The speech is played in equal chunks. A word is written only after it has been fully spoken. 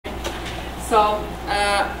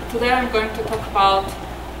Today I'm going to talk about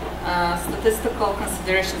statistical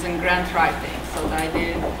considerations in grant writing. So the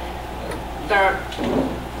idea,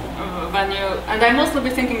 and I mostly be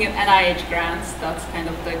thinking in NIH grants. That's kind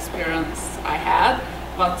of the experience I had,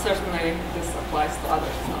 but certainly this applies to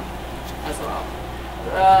others as well.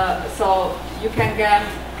 So you can get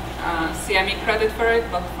CME credit for it,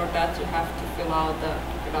 but for that you have to fill out the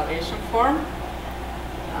evaluation form.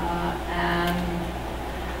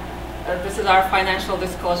 This is our financial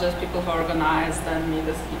disclosures, people who organized and me,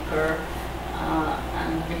 the speaker,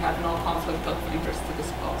 and we have no conflict of interest to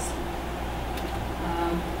disclose.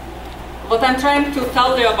 What I'm trying to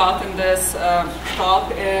tell you about in this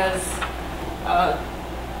talk is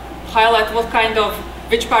highlight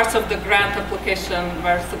which parts of the grant application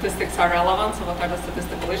where statistics are relevant, so what are the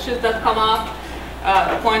statistical issues that come up,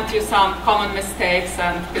 point you some common mistakes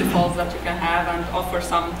and pitfalls that you can have, and offer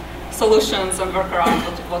some solutions and workarounds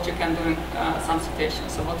what you can do in some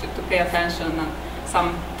situations, so what to pay attention and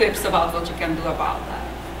some tips about what you can do about that.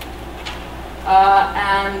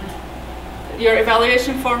 And your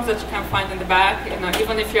evaluation forms that you can find in the back,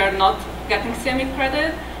 even if you are not getting CME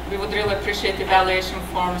credit, we would really appreciate evaluation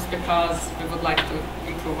forms because we would like to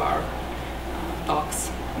improve our talks.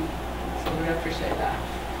 So we appreciate that.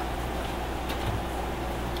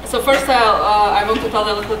 So first I want to tell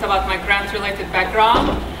you a little bit about my grant-related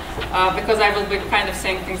background. Because I will be kind of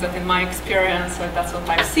saying things that in my experience, that's what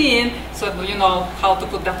I've seen, so you know how to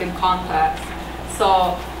put that in context.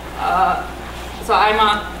 So I'm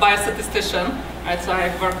a biostatistician, right? So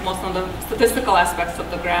I work most on the statistical aspects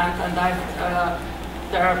of the grant, and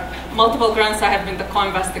there are multiple grants. I have been the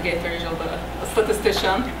co-investigator, usually the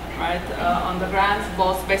statistician, right, on the grants,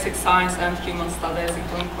 both basic science and human studies,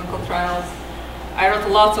 including clinical trials. I wrote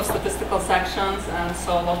lots of statistical sections, and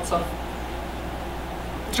so lots of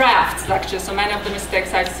drafts, actually. So many of the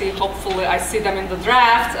mistakes I see, hopefully I see them in the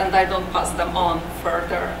drafts and I don't pass them on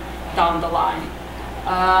further down the line.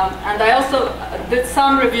 And I also did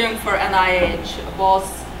some reviewing for NIH, both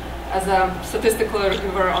as a statistical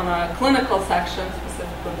reviewer on a clinical section,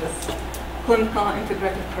 specifically this clinical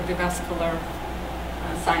integrated cardiovascular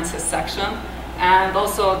sciences section, and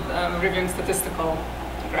also reviewing statistical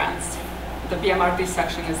grants. The BMRD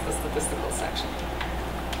section is the statistical section.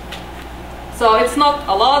 So it's not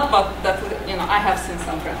a lot, but that, I have seen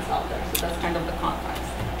some grants out there, so that's kind of the context.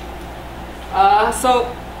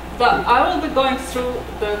 I will be going through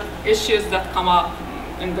the issues that come up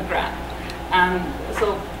in the grant, and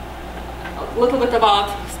so a little bit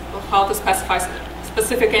about how to specify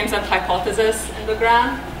specific aims and hypotheses in the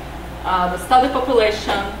grant, the study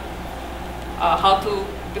population, how to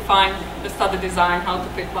define the study design, how to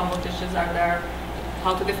pick what issues are there,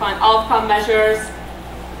 how to define outcome measures.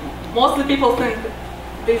 Mostly people think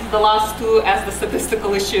these are the last two as the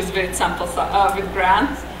statistical issues with sample with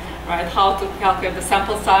grants, right? How to calculate the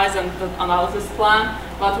sample size and the analysis plan.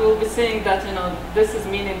 But we'll be seeing that this is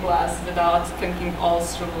meaningless without thinking all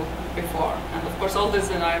through before. And of course, all these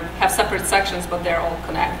have separate sections, but they're all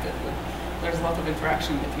connected. There's a lot of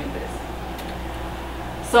interaction between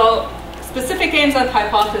these. So specific aims and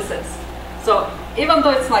hypotheses. So even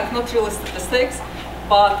though it's not really statistics,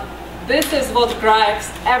 but this is what drives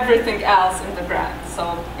everything else in the grant.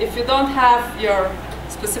 So if you don't have your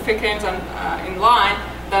specific aims in line,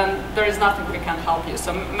 then there is nothing we can help you.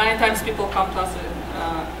 So many times people come to us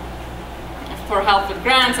for help with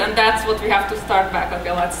grants, and that's what we have to start back.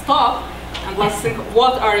 Okay, let's stop and let's think,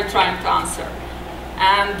 what are you trying to answer?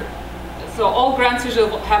 And so all grants usually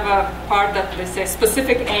have a part that they say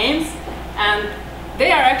specific aims, and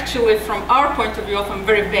they are actually, from our point of view, often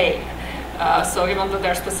very vague. So even though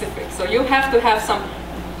they're specific. So you have to have some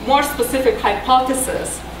more specific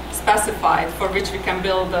hypothesis specified for which we can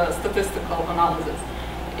build a statistical analysis.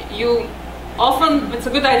 It's a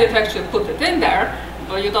good idea to actually put it in there,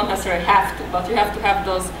 but you don't necessarily have to. But you have to have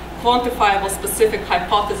those quantifiable specific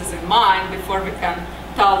hypotheses in mind before we can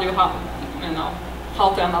tell you how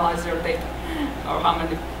to analyze your data or how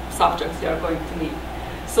many subjects you are going to need.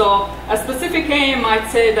 So a specific aim might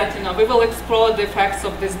say that we will explore the effects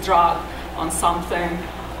of this drug on something,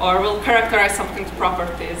 or we'll characterize something's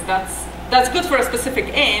properties. That's good for a specific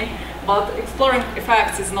aim, but exploring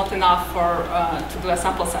effects is not enough to do a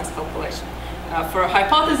sample size calculation. For a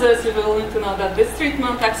hypothesis, you will need to know that this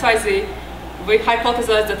treatment, XYZ, we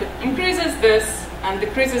hypothesize that it increases this and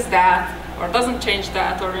decreases that, or doesn't change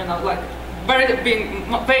that, or being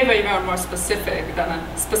way more specific than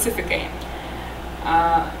a specific aim.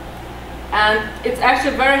 And it's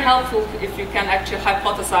actually very helpful if you can actually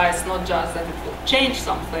hypothesize not just that it will change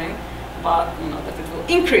something, but that it will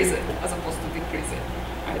increase it as opposed to decrease it.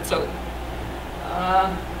 Right? So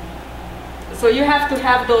So you have to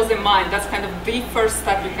have those in mind. That's kind of the first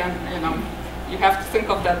step you can, you have to think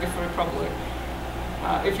of that before you probably,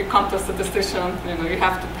 if you come to a statistician, you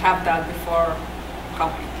have to have that before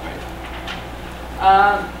coming, right?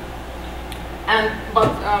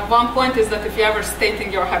 But one point is that if you're ever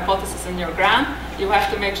stating your hypothesis in your grant, you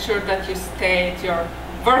have to make sure that you state your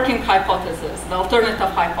working hypothesis, the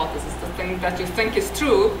alternative hypothesis, the thing that you think is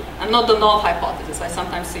true, and not the null hypothesis. I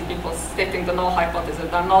sometimes see people stating the null hypothesis,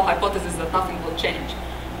 the null hypothesis that nothing will change.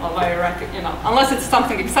 Well, unless it's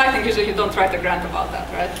something exciting, usually you don't write a grant about that,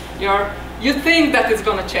 right? You think that it's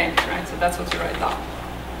going to change, right? So that's what you write down.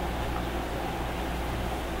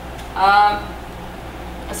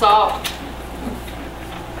 So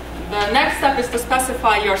the next step is to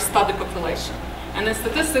specify your study population. And in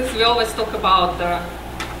statistics, we always talk about the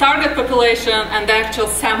target population and the actual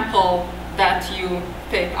sample that you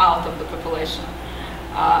take out of the population,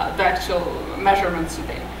 the actual measurements you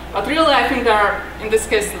take. But really, I think there are, in this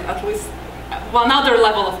case, at least one other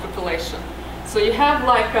level of population. So you have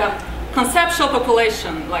like a conceptual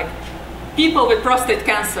population, like people with prostate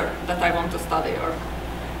cancer that I want to study, or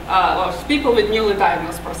people with newly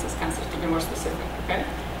diagnosed prostate cancer, to be more specific. Okay,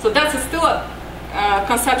 so that's still a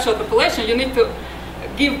conceptual population. You need to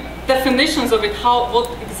give definitions of it.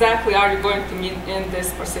 What exactly are you going to mean in this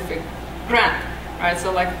specific grant, right?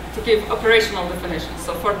 So like to give operational definitions.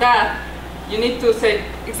 So for that, you need to say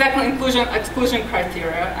exactly inclusion-exclusion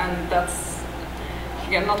criteria, and that's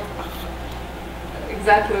again not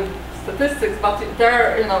exactly statistics, but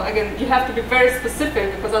there, again, you have to be very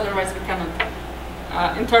specific because otherwise we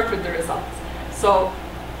cannot interpret the results. So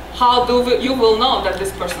how you will know that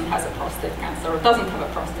this person has a prostate cancer or doesn't have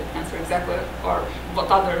a prostate cancer exactly, or what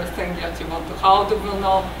other thing that you want to? How do we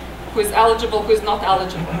know who is eligible, who is not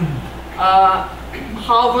eligible?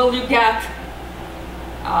 How will you get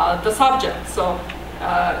the subject? So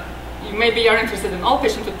you maybe are interested in all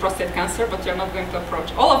patients with prostate cancer, but you're not going to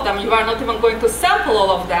approach all of them. You are not even going to sample all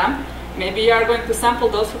of them. Maybe you are going to sample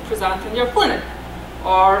those who present in your clinic.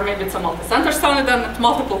 Or maybe it's a multi-center study, then it's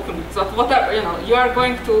multiple clinics. But whatever, you are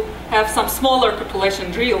going to have some smaller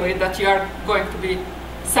population really that you are going to be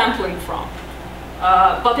sampling from.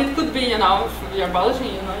 But it could be, if you're biology,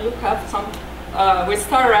 you have some with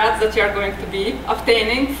star rats that you are going to be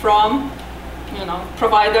obtaining from,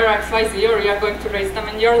 provider XYZ, or you are going to raise them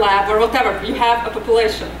in your lab or whatever. You have a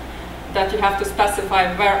population that you have to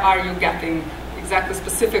specify where are you getting exactly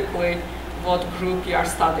specifically what group you are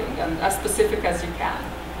studying, and as specific as you can.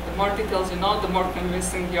 The more details you know, the more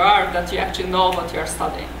convincing you are that you actually know what you are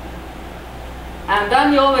studying. And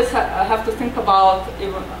then you always have to think about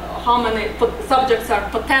even how many subjects are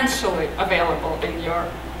potentially available in your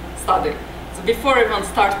study. So before even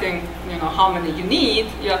starting, how many you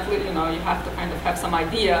need, you have to kind of have some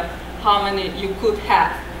idea how many you could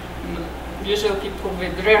have. Usually people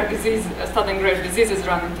with rare disease, studying rare diseases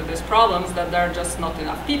run into these problems that there are just not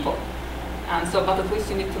enough people. And so, but at least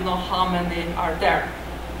you need to know how many are there.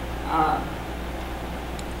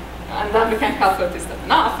 And then we can calculate is that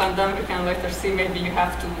enough, and then we can later see maybe you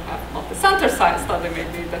have to have multi-center size study,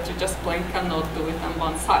 maybe that you just plain cannot do it on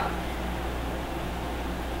one side.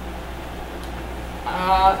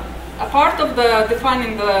 A part of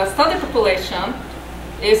defining the study population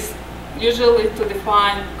is usually to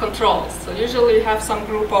define controls. So usually you have some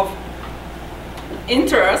group of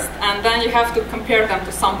interest, and then you have to compare them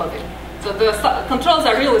to somebody. So the controls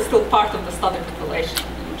are really still part of the study population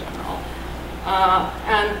in general.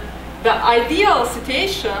 And the ideal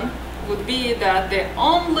situation would be that they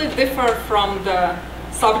only differ from the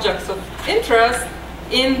subjects of interest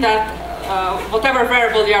in that whatever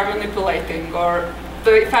variable you are manipulating or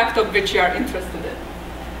the effect of which you are interested in.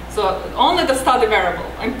 So only the study variable.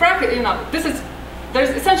 In practice, there's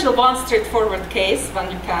essentially one straightforward case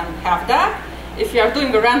when you can have that. If you are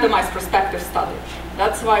doing a randomized prospective study.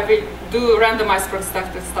 That's why we do randomized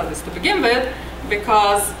prospective studies to begin with,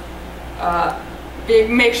 because we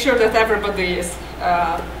make sure that everybody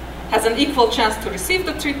has an equal chance to receive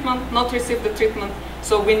the treatment, not receive the treatment.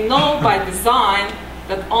 So we know by design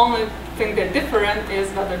that only thing they're different is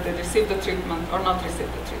whether they receive the treatment or not receive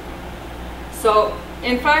the treatment. So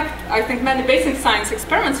in fact, I think many basic science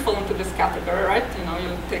experiments fall into this category, right?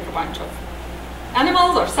 You take a bunch of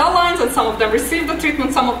animals or cell lines, and some of them receive the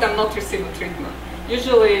treatment, some of them not receive the treatment.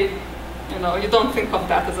 Usually, you don't think of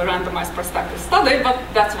that as a randomized prospective study, but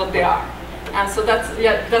that's what they are. And so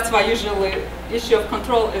that's why usually issue of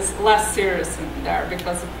control is less serious in there,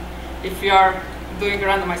 because if you are doing a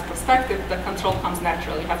randomized prospective, the control comes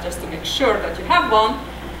naturally. You have just to make sure that you have one,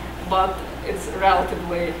 but it's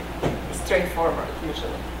relatively straightforward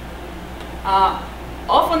usually.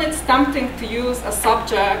 Often it's tempting to use a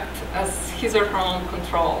subject as his or her own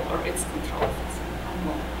control, or its control.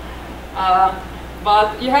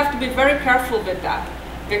 But you have to be very careful with that,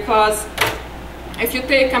 because if you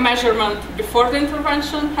take a measurement before the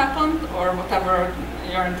intervention happened, or whatever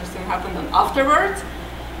you're interested in happened, and afterwards,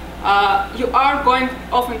 you are going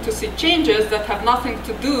often to see changes that have nothing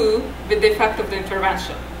to do with the effect of the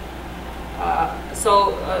intervention.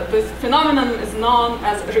 So this phenomenon is known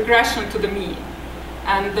as regression to the mean.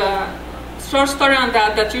 And short story on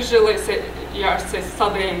that usually you are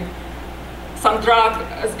studying some drug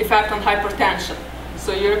effect on hypertension.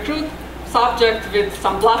 So you recruit subject with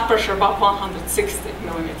some blood pressure above 160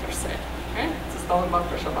 millimeters, say. Okay? It's a stolen blood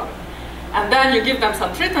pressure above it. And then you give them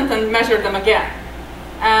some treatment and measure them again.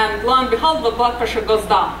 And lo and behold, the blood pressure goes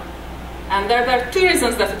down. And there are two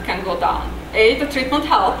reasons that it can go down. A, the treatment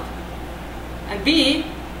helped. And B,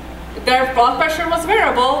 their blood pressure was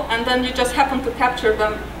variable, and then you just happened to capture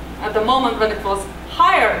them at the moment when it was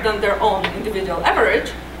higher than their own individual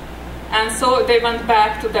average. And so they went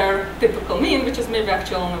back to their typical mean, which is maybe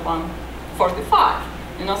actually only 145.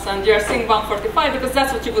 You know, so, and you're seeing 145 because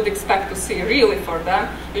that's what you would expect to see really for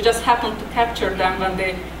them. You just happened to capture them when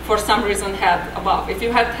they, for some reason, had above. If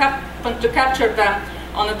you had happened to capture them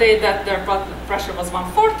on a day that their blood pressure was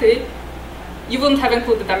 140, you wouldn't have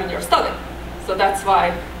included them in your study. So that's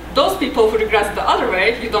why those people who regress the other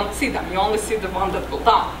way, you don't see them. You only see the one that go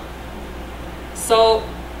down. So,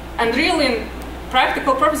 and really, in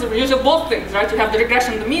practical purposes, we use both things, right? You have the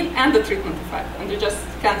regression to the mean and the treatment effect, and you just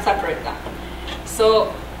can't separate them.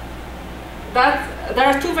 So that there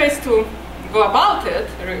are two ways to go about it.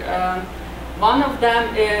 One of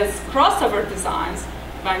them is crossover designs.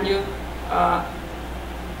 When you,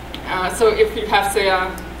 so if you have, say,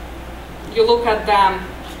 you look at them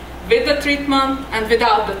with the treatment and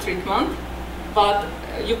without the treatment, but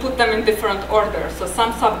you put them in different orders. So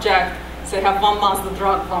some subjects, say, have 1 month the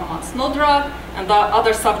drug, 1 month no drug, and the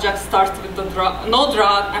other subjects start with the drug, no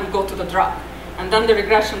drug, and go to the drug. And then the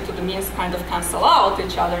regression to the means kind of cancel out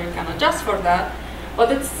each other. You can adjust for that.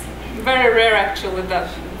 But it's very rare, actually, that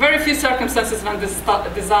very few circumstances when this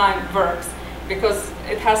design works, because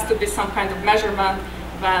it has to be some kind of measurement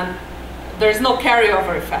when there is no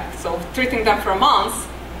carryover effect. So treating them for a month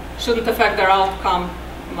shouldn't affect their outcome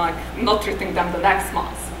like not treating them the next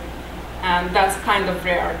month. And that's kind of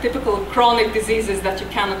rare. Typical chronic diseases that you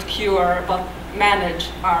cannot cure but manage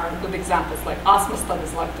are good examples, like asthma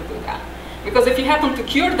studies like to do that. Because if you happen to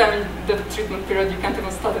cure them in the treatment period, you can't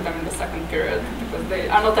even study them in the second period because they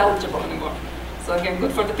are not eligible anymore. So again,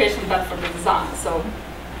 good for the patient, bad for the design. So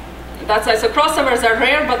that's why. So crossovers are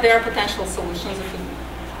rare, but they are potential solutions.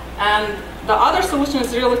 And the other solution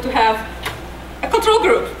is really to have a control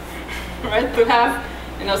group, right? To have,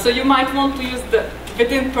 you know, so you might want to use the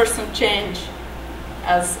within person change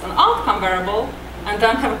as an outcome variable, and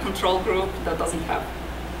then have a control group that doesn't have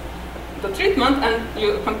the treatment, and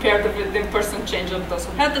you compare the within person change of those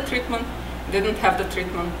who had the treatment, didn't have the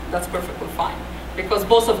treatment. That's perfectly fine, because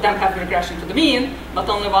both of them have regression to the mean, but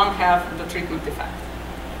only one have the treatment effect.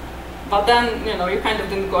 But then, you know, you kind of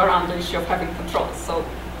didn't go around the issue of having controls. So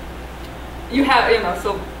you have, you know,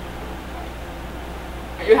 so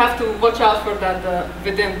you have to watch out for that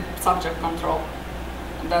within subject control.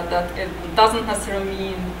 That it doesn't necessarily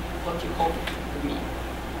mean what you hope it would mean.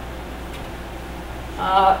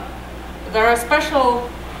 There are special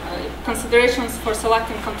considerations for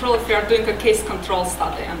selecting control if you are doing a case control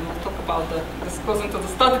study, and we'll talk about this goes into the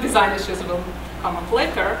study design issues will come up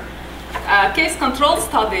later. Case control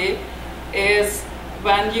study is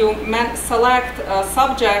when you select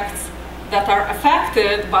subjects that are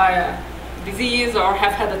affected by a disease or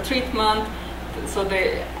have had a treatment, so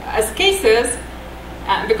they, as cases,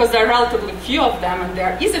 because there are relatively few of them and they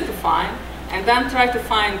are easy to find, and then try to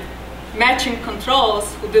find matching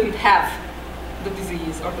controls who didn't have the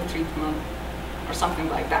disease or the treatment or something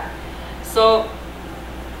like that. So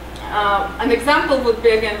an example would be,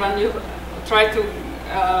 again, when you try to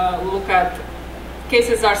look at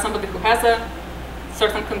cases are somebody who has a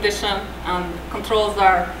certain condition, and controls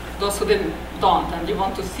are those who don't, and you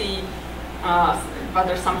want to see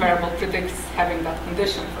whether some variable predicts having that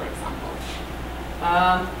condition, for example.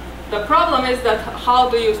 The problem is that how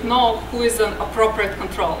do you know who is an appropriate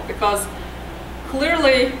control? Because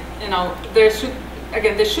clearly, you know, they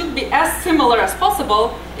should be as similar as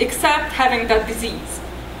possible, except having that disease.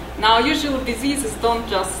 Now, usually diseases don't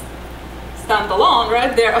just stand alone,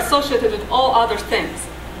 right? They're associated with all other things.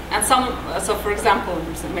 And so for example,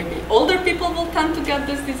 maybe older people will tend to get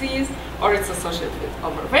this disease, or it's associated with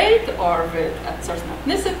overweight, or with a certain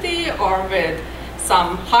ethnicity, or with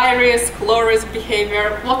some high-risk, low-risk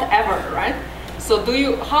behavior, whatever, right? So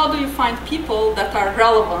how do you find people that are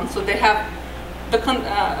relevant, so they have the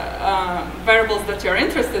variables that you're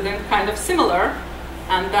interested in kind of similar,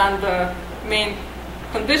 and then the main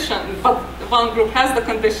condition, but one group has the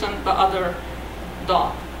condition, the other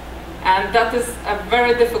don't. And that is a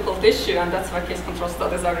very difficult issue, and that's why case control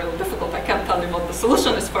studies are really difficult. I can't tell you what the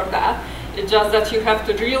solution is for that. It's just that you have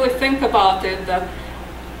to really think about it, that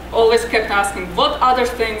always kept asking, what other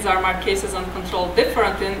things are my cases and control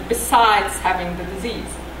different in besides having the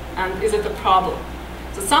disease? And is it a problem?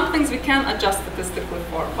 So some things we can adjust statistically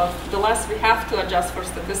for, but the less we have to adjust for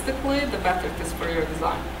statistically, the better it is for your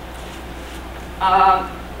design.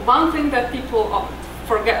 One thing that people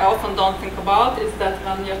often don't think about is that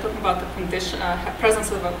when you're talking about the condition,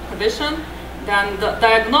 presence of a condition, then the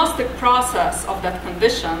diagnostic process of that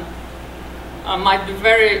condition might be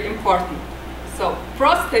very important. So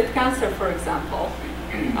prostate cancer, for example,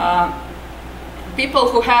 people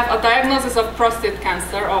who have a diagnosis of prostate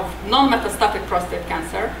cancer, of non-metastatic prostate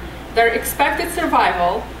cancer, their expected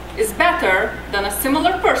survival is better than a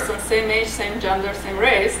similar person, same age, same gender, same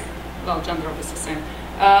race, well, gender obviously same,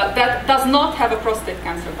 that does not have a prostate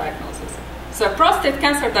cancer diagnosis. So a prostate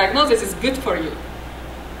cancer diagnosis is good for you.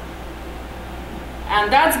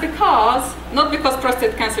 And that's because, not because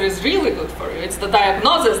prostate cancer is really good for you, it's the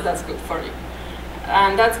diagnosis that's good for you.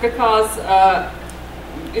 And that's because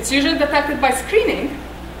it's usually detected by screening.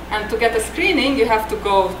 And to get a screening, you have to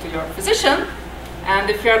go to your physician. And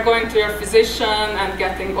if you are going to your physician and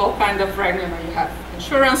getting all kind of, you have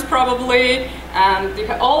insurance probably, and you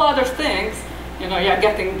have all other things, you're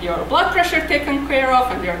getting your blood pressure taken care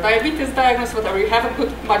of and your diabetes diagnosed, whatever, you have a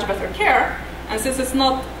good, much better care. And since it's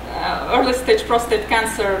not early stage prostate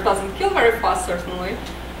cancer doesn't kill very fast, certainly,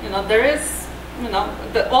 there is,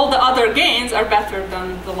 all the other gains are better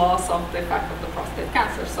than the loss of the effect of the prostate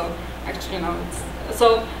cancer. So actually,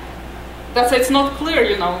 it's not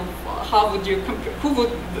clear, how would you who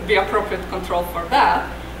would be appropriate control for that,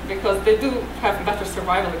 because they do have better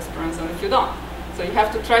survival experience than if you don't. So you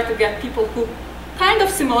have to try to get people who kind of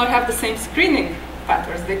similar have the same screening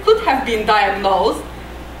patterns. They could have been diagnosed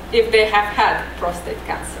if they have had prostate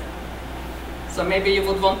cancer. So maybe you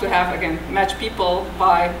would want to have, again, match people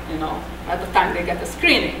by, at the time they get the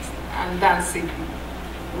screenings, and then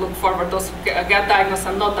look forward those who get diagnosed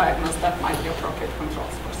and not diagnosed. That might be appropriate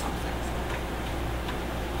controls for some things.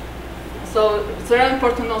 So it's very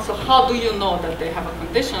important also, how do you know that they have a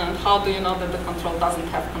condition, and how do you know that the control doesn't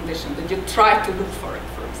have a condition? Did you try to look for it,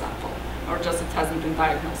 for example, or just it hasn't been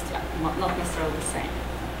diagnosed yet? Not necessarily the same.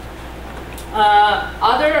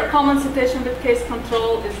 Other common situation with case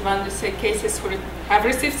control is when you say cases who have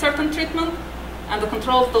received certain treatment, and the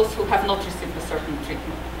control of those who have not received a certain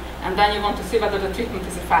treatment. And then you want to see whether the treatment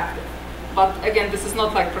is effective. But again, this is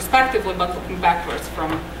not like prospectively, but looking backwards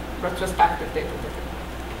from retrospective data.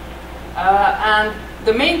 And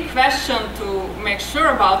the main question to make sure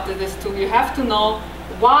about it is you have to know,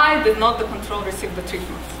 why did not the control receive the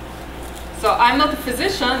treatment? So I'm not a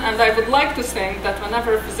physician, and I would like to think that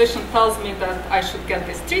whenever a physician tells me that I should get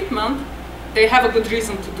this treatment, they have a good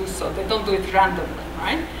reason to do so. They don't do it randomly,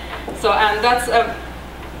 right? So, and that's,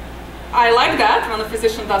 I like that when a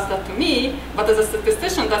physician does that to me, but as a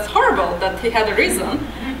statistician, that's horrible that he had a reason,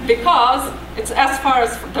 because it's as far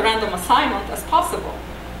as the random assignment as possible,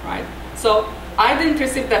 right? So I didn't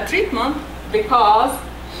receive that treatment because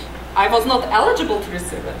I was not eligible to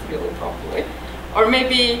receive it really properly. Or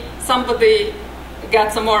maybe somebody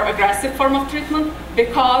gets a more aggressive form of treatment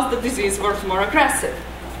because the disease was more aggressive.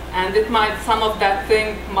 And it might, some of that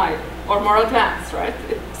thing might, or more advanced, right?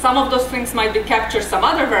 Some of those things might be captured, some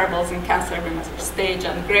other variables in cancer, stage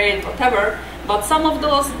and grade, whatever, but some of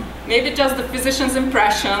those, maybe just the physician's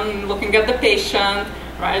impression, looking at the patient,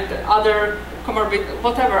 right? Other comorbid,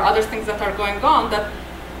 whatever, other things that are going on, that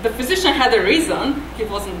the physician had a reason, he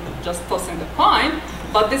wasn't just tossing the coin,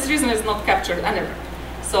 but this reason is not captured anywhere.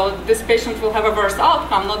 So this patient will have a worse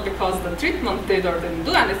outcome, not because the treatment did or didn't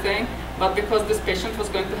do anything, but because this patient was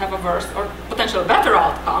going to have a worse or potentially better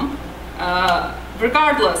outcome,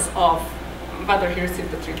 regardless of whether he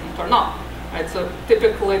received the treatment or not. Right? So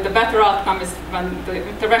typically the better outcome is when the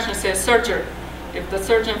intervention says surgery. If the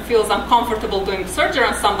surgeon feels uncomfortable doing surgery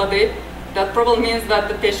on somebody, that probably means that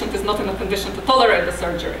the patient is not in a condition to tolerate the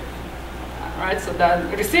surgery. Right? So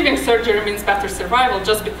that receiving surgery means better survival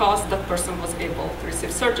just because that person was able to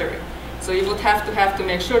receive surgery. So you would have to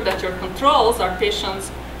make sure that your controls are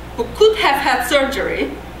patients who could have had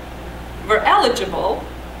surgery, were eligible,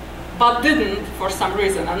 but didn't for some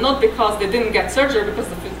reason, and not because they didn't get surgery, because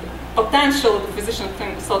the physician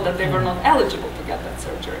thought that they were not eligible to get that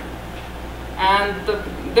surgery.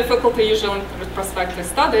 And difficulty usually in retrospective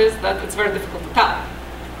studies that it's very difficult to tell,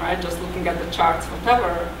 right? Just looking at the charts,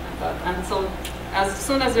 whatever. And so as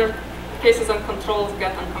soon as your cases and controls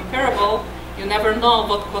get uncomparable, you never know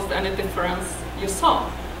what caused any difference you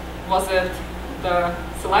saw. Was it the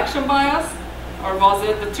selection bias, or was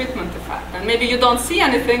it the treatment effect? And maybe you don't see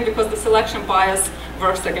anything because the selection bias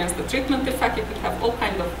works against the treatment effect. You could have all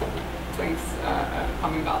kinds of things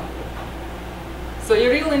coming out. So you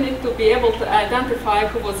really need to be able to identify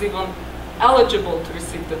who was even eligible to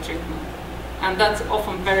receive the treatment. And that's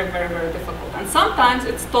often very, very, very difficult. And sometimes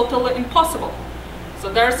it's totally impossible.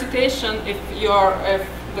 So there are situations if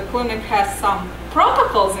the clinic has some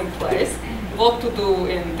protocols in place, what to do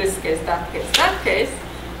in this case, that case, that case.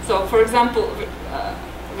 So for example,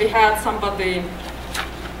 we had somebody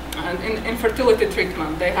in infertility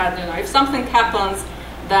treatment. They had, if something happens,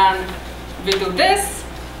 then we do this,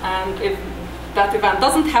 and if that event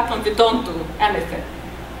doesn't happen, we don't do anything.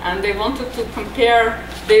 And they wanted to compare,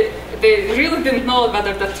 they really didn't know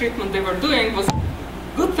whether the treatment they were doing was a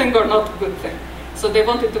good thing or not a good thing. So they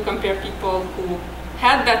wanted to compare people who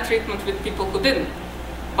had that treatment with people who didn't.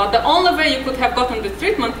 But the only way you could have gotten the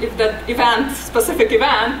treatment if that event, specific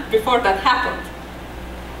event, before that happened.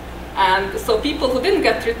 And so people who didn't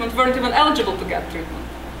get treatment weren't even eligible to get treatment.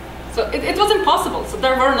 So it was impossible. So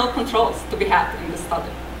there were no controls to be had in this study,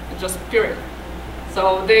 just period.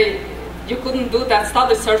 So you couldn't do that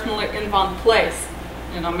study certainly in one place.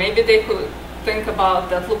 Maybe they could think about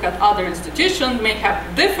that, look at other institutions, may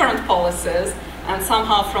have different policies, and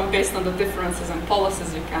somehow based on the differences in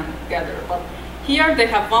policies you can gather. But here they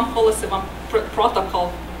have one policy, one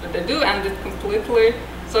protocol that they do, and it completely,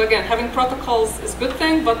 so again, having protocols is a good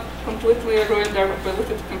thing, but completely ruined their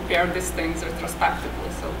ability to compare these things retrospectively.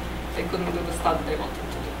 So they couldn't do the study they wanted to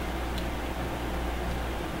do.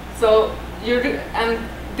 So and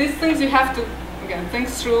these things you have to, again, think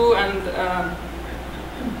through, and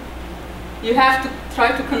you have to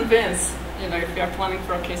try to convince, if you are planning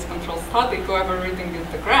for a case control study, whoever reading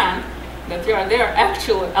the grant, that they are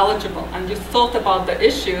actually eligible, and you thought about the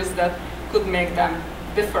issues that could make them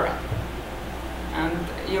different. And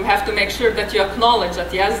you have to make sure that you acknowledge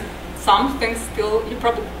that, yes, some things still, you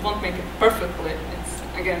probably won't make it perfectly. It's,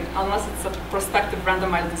 again, unless it's a prospective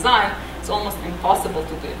randomized design, it's almost impossible to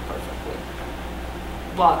do it perfectly.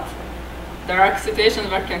 But there are situations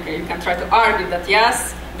where you can try to argue that,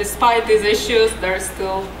 yes, despite these issues, there is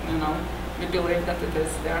still, we believe that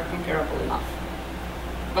they are comparable enough.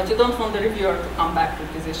 But you don't want the reviewer to come back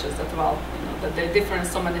with these issues that, well, that they differ in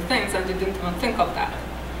so many things and you didn't even think of that.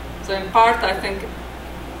 So in part, I think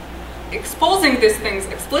exposing these things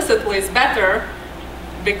explicitly is better,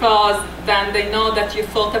 because then they know that you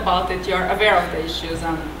thought about it, you're aware of the issues,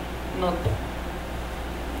 and not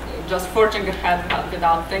just forging ahead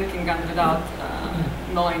without thinking and without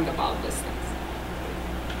knowing about these things.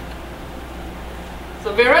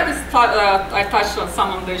 So we already I touched on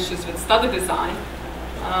some of the issues with study design.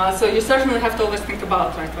 So you certainly have to always think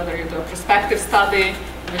about, right, whether you do a prospective study,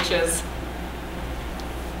 which is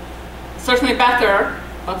certainly better,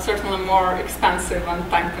 but certainly more expensive and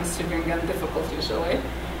time-consuming and difficult usually.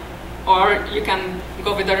 Or you can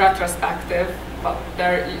go with a retrospective, but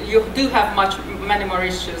there you do have many more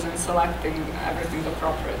issues in selecting everything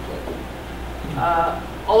appropriately.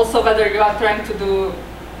 Also, whether you are trying to do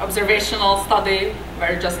observational study,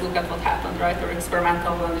 where you just look at what happened, right, or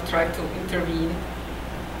experimental, when you try to intervene.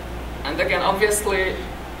 And again, obviously,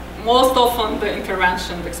 most often the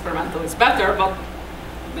intervention, the experimental, is better, but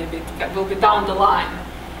maybe it will be down the line.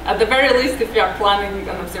 At the very least, if you are planning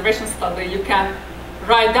an observation study, you can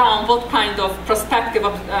write down what kind of prospective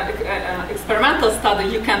experimental study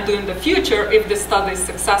you can do in the future if the study is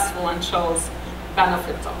successful and shows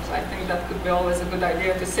benefits of. So I think that could be always a good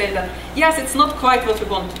idea to say that, yes, it's not quite what we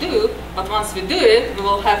want to do, but once we do it, we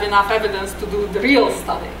will have enough evidence to do the real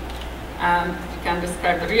study. And you can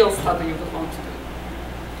describe the real study you would want to do.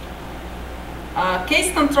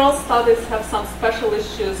 Case control studies have some special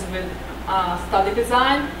issues with study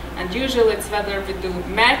design, and usually it's whether we do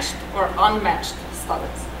matched or unmatched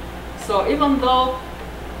studies. So even though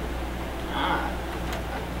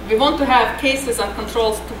we want to have cases and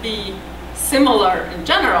controls to be similar in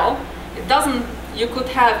general, it doesn't, you could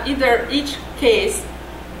have either each case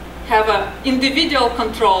have an individual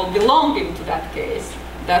control belonging to that case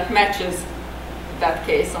that matches that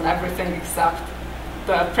case on everything except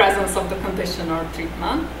the presence of the condition or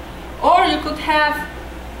treatment, or you could have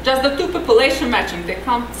just the two population matching. They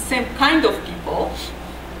count the same kind of people,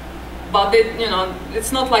 but they,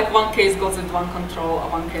 it's not like one case goes with one control or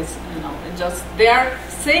one case, it just, they are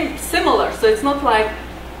similar. So it's not like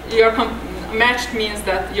you're matched means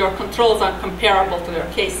that your controls are comparable to your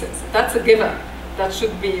cases. That's a given. That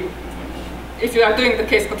should be, if you are doing the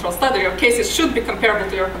case control study, your cases should be comparable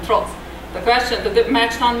to your controls. The question, the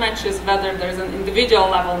match-non-match, is whether there's an individual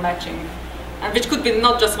level matching, and which could be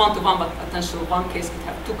not just one-to-one, but potentially one case could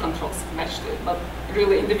have two controls matched to it, but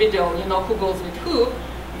really individual, you know who goes with who,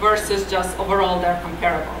 versus just overall they're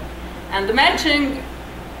comparable. And the matching,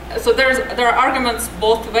 so there are arguments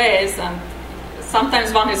both ways, and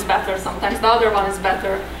sometimes one is better, sometimes the other one is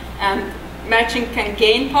better, and matching can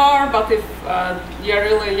gain power, but if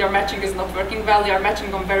your matching is not working well, you're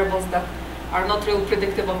matching on variables that are not really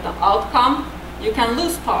predictive of the outcome, you can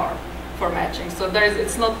lose power for matching. So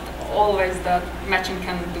it's not always that matching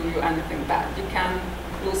can do you anything bad. You can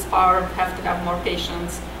lose power, have to have more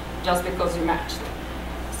patience just because you matched.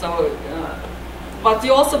 So, but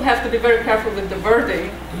you also have to be very careful with the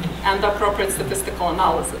wording and the appropriate statistical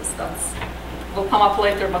analysis. That's will come up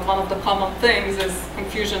later, but one of the common things is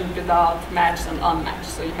confusion without matched and unmatched.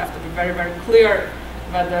 So you have to be very, very clear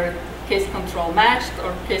whether case control matched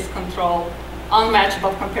or case control unmatched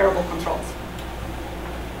but comparable controls.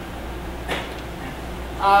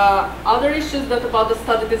 Other issues that about the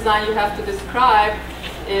study design you have to describe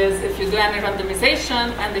is if you do any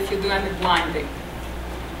randomization and if you do any blinding.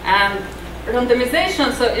 And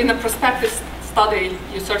randomization, so in a prospective study,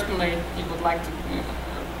 you would like to,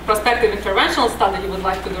 prospective interventional study, you would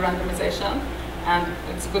like to do randomization, and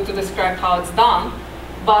it's good to describe how it's done.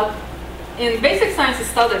 But in basic sciences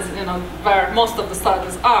studies, where most of the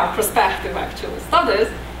studies are prospective actually studies,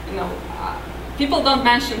 people don't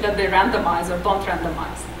mention that they randomize or don't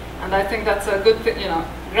randomize. And I think that's a good thing,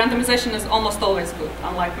 randomization is almost always good,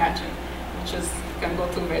 unlike matching, which can go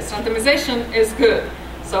two ways. Randomization is good.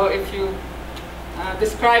 So if you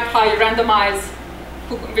describe how you randomize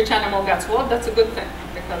which animal gets what, that's a good thing,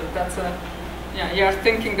 because that's you're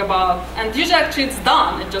thinking about, and usually actually it's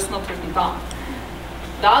done, it's just not written down.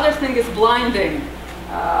 The other thing is blinding, it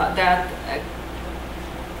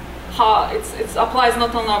applies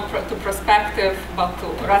not only to prospective but to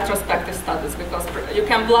retrospective studies, because you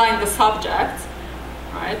can blind the subjects,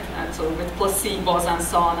 right? And so with placebos and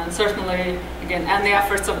so on, and certainly, again, any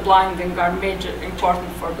efforts of blinding are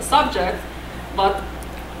important for the subject, but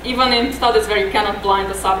even in studies where you cannot blind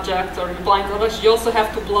the subject or you blind the others, you also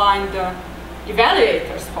have to blind the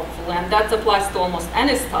evaluators, hopefully, and that applies to almost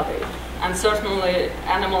any study. And certainly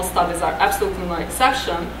animal studies are absolutely no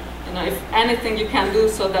exception. If anything you can do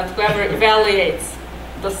so that whoever evaluates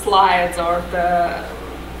the slides or the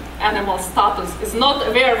animal status is not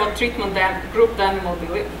aware of what treatment group the animal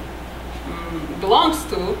belongs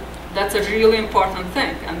to, that's a really important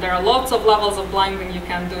thing. And there are lots of levels of blinding you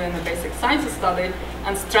can do in a basic sciences study,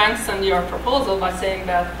 and strengthen your proposal by saying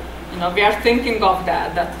that we are thinking of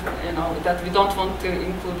that we don't want to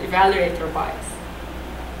include evaluator bias.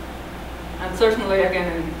 And certainly,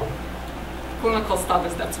 again, in clinical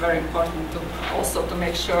studies, that's very important to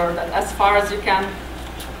make sure that as far as you can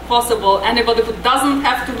possible, anybody who doesn't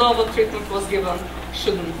have to know what treatment was given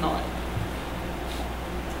shouldn't know it.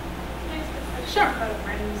 Sure. About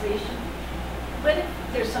randomization. What if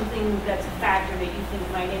there's something that's a factor that you think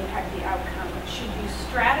might impact the outcome? Should you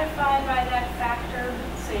stratify by that factor,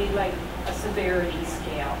 say like a severity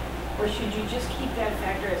scale, or should you just keep that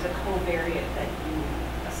factor as a covariate that you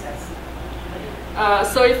assess?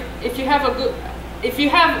 So if you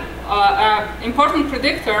have an important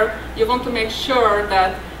predictor, you want to make sure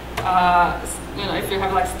that if you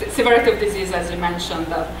have like severity of disease, as you mentioned,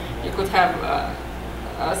 that you could have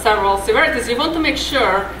several severities, you want to make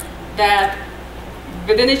sure that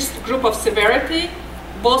within each group of severity,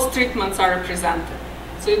 both treatments are represented.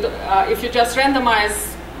 So if you just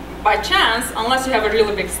randomize by chance, unless you have a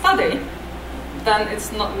really big study, then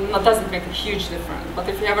doesn't make a huge difference. But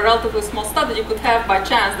if you have a relatively small study, you could have by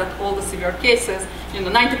chance that all the severe cases,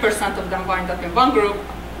 90% of them wind up in one group,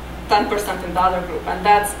 10% in the other group, and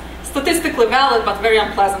that's statistically valid but very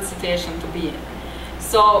unpleasant situation to be in.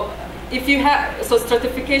 So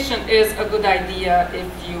stratification is a good idea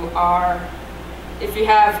if you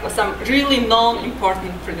have some really known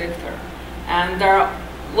important predictor, and there are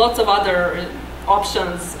lots of other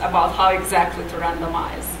options about how exactly to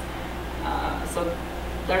randomize. So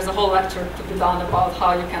there's a whole lecture to be done about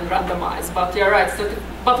how you can randomize. But you're right.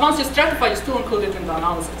 But once you stratify, you still include it in the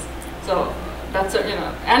analysis. So that's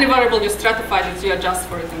any variable you stratified, you adjust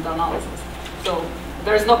for it in the analysis. So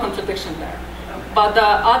there's no contradiction there. Okay. But the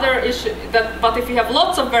other issue but if you have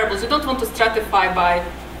lots of variables, you don't want to stratify by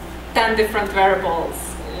 10 different variables.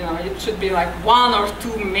 It should be like one or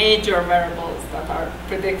two major variables that are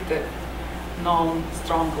predicted, known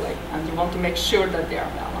strongly, and you want to make sure that they are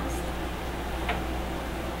balanced.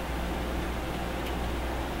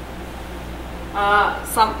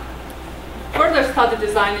 some further study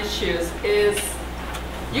design issues is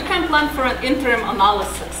you can plan for an interim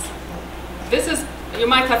analysis. This is, you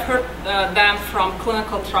might have heard them from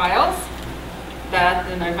clinical trials, that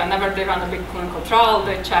whenever they run a big clinical trial,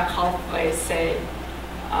 they check halfway, say,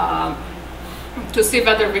 to see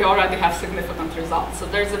whether we already have significant results. So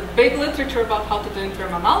there's a big literature about how to do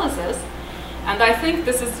interim analysis, and I think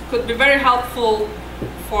this could be very helpful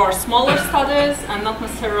for smaller studies and not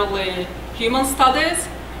necessarily human studies,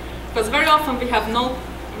 because very often we have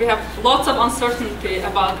lots of uncertainty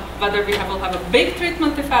about whether we will have a big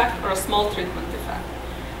treatment effect or a small treatment effect.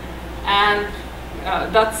 And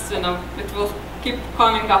that's, it will keep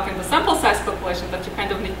coming up in the sample size calculation that you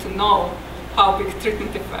kind of need to know how big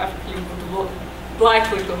treatment effect you would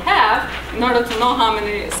likely to have in order to know how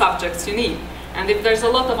many subjects you need. And if there's a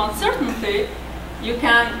lot of uncertainty, you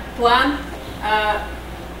can plan,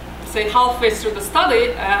 say, halfway through the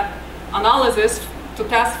study analysis to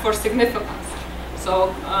test for significance.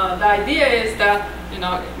 So the idea is that,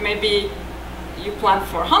 maybe you plan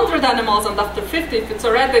for 100 animals, and after 50, if it's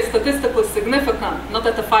already statistically significant, not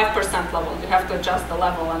at the 5% level, you have to adjust the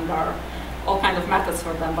level, and there are all kinds of methods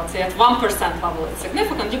for them, but say at 1% level it's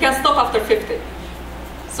significant, you can stop after 50.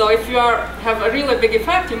 So if you have a really big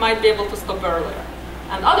effect, you might be able to stop earlier.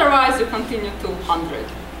 And otherwise, you continue to 100.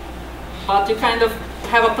 But you kind of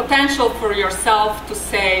have a potential for yourself to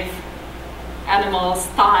save animals,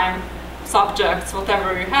 time, subjects,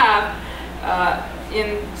 whatever you have,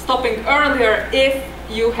 in stopping earlier if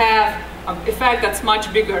you have an effect that's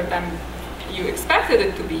much bigger than you expected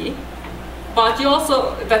it to be. But you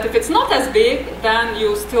also, that if it's not as big, then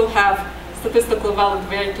you still have statistically valid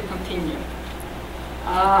way to continue.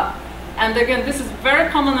 And again, this is very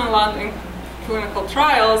common in clinical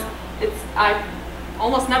trials. I've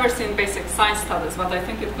almost never seen basic science studies, but I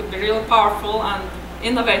think it could be really powerful and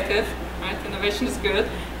innovative, right? Innovation is good,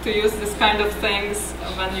 to use this kind of things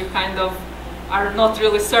when you kind of are not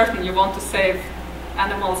really certain you want to save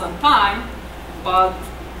animals and time, but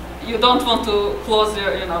you don't want to close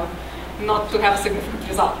your, not to have a significant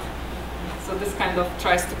result. So this kind of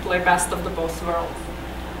tries to play best of the both worlds.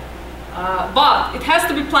 But it has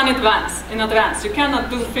to be planned in advance. You cannot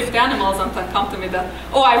do 50 animals and then come to me that,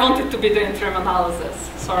 oh, I want it to be the interim analysis.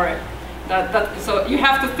 Sorry. So you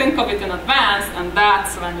have to think of it in advance, and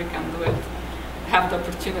that's when you can do it, have the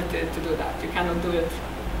opportunity to do that. You cannot do it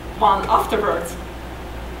one afterwards.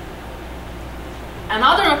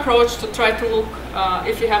 Another approach to try to look,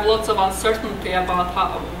 if you have lots of uncertainty about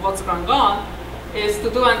what's going on, is to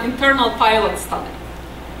do an internal pilot study.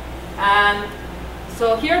 And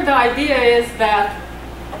so here the idea is that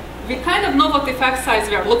we kind of know what effect size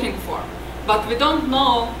we are looking for, but we don't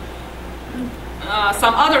know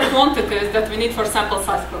some other quantities that we need for sample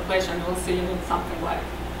size calculation. We'll see you need something like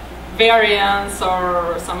variance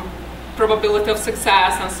or some probability of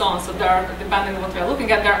success and so on. So there are, depending on what we are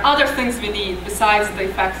looking at, there are other things we need besides the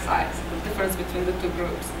effect size, the difference between the two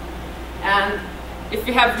groups. And if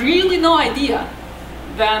we have really no idea,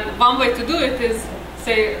 then one way to do it is,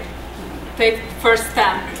 say, take first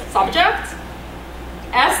 10 subjects,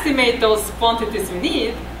 estimate those quantities we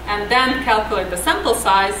need, and then calculate the sample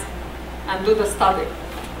size and do the study.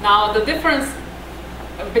 Now, the difference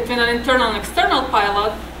between an internal and external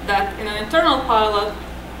pilot, that in an internal pilot,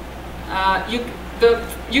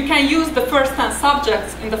 you can use the first 10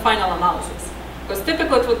 subjects in the final analysis. Because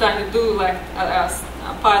typically what then you do like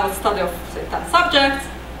a pilot study of, say, 10 subjects,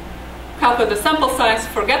 calculate the sample size,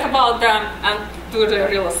 forget about them, and do the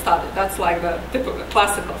real study. That's like the typical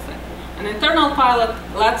classical thing. An internal pilot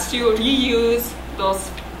lets you reuse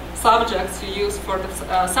those subjects you use for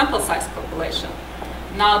the sample size calculation.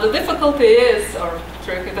 Now the difficulty is, or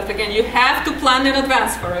trick, that again you have to plan in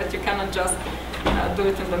advance for it. You cannot just do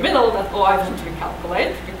it in the middle that, oh, I won't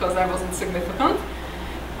recalculate because I wasn't significant.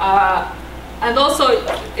 And also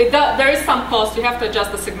there is some cost. You have to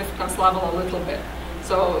adjust the significance level a little bit.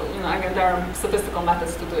 So again, there are statistical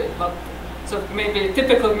methods to do it, but so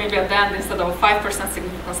typically maybe at the end, instead of a 5%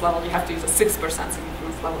 significance level, you have to use a 6%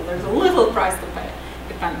 significance level. There's a little price to pay,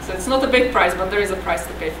 depending. So it's not a big price, but there is a price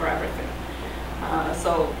to pay for everything.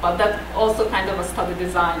 But that's also kind of a study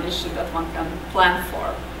design issue that one can plan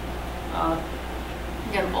for.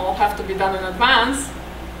 Again, all have to be done in advance,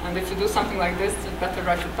 and if you do something like this, you better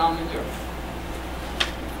write it down in your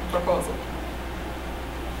proposal.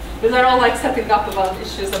 These are all like setting up about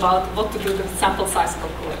issues about what to do with sample size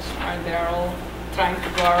calculation. Right? They are all trying to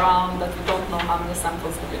go around that we don't know how many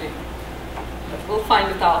samples we need. But we'll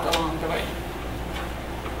find it out along the way.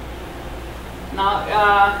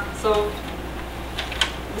 Now, so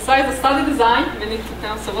besides the study design, we need to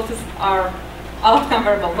know, so what is our outcome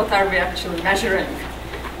variable, what are we actually measuring?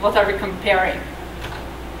 What are we comparing?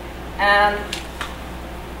 And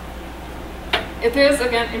it is,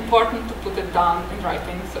 again, important to put it down in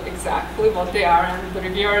writing, so exactly what they are. And the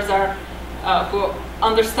reviewers are who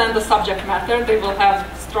understand the subject matter. They will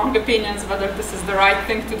have strong opinions whether this is the right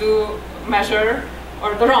thing to do, measure,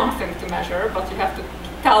 or the wrong thing to measure. But you have to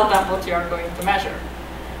tell them what you are going to measure.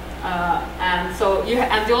 And so you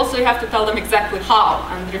also have to tell them exactly how.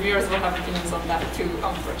 And reviewers will have opinions on that too,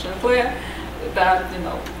 unfortunately. That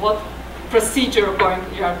what procedure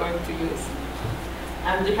you are going to use,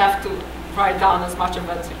 and you have to write down as much of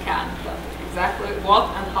it as you can, exactly what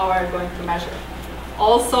and how are you going to measure.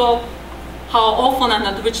 Also, how often and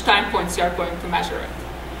at which time points you are going to measure it.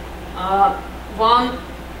 One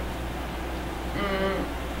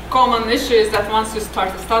common issue is that once you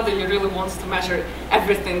start a study, you really want to measure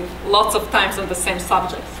everything lots of times on the same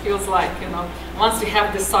subject. It feels like, once you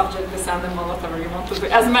have this subject, this animal, whatever, you want to do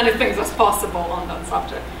as many things as possible on that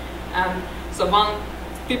subject. And so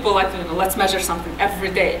people like, let's measure something every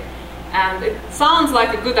day. And it sounds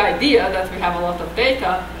like a good idea that we have a lot of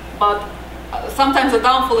data, but sometimes the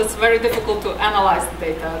downfall is very difficult to analyze the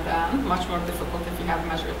data then, much more difficult if you have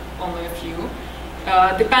measured only a few.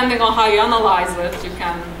 Depending on how you analyze it, you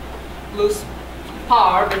can lose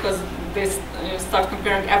power because you start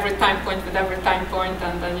comparing every time point with every time point,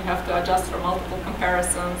 and then you have to adjust for multiple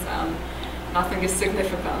comparisons, and nothing is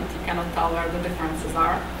significant. You cannot tell where the differences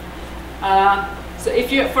are. So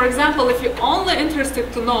if you, for example, if you're only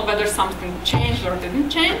interested to know whether something changed or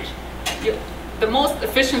didn't change, the most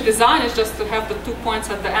efficient design is just to have the 2 points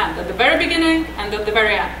at the end, at the very beginning and at the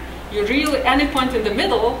very end. Any point in the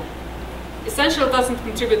middle essentially doesn't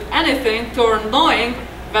contribute anything toward knowing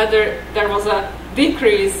whether there was a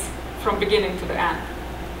decrease from beginning to the end.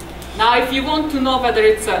 Now, if you want to know whether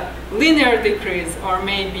it's a linear decrease or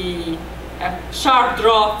maybe a sharp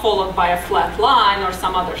drop followed by a flat line or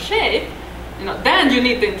some other shape, then you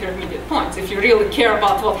need the intermediate points if you really care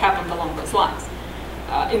about what happened along those lines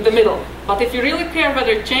in the middle. But if you really care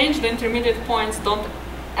whether it changed, the intermediate points don't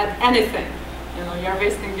add anything. You're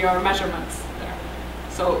wasting your measurements there.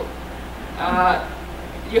 So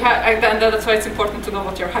and that's why it's important to know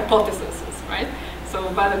what your hypothesis is, right?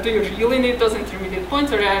 So whether do you really need those intermediate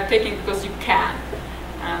points, or are you taking because you can,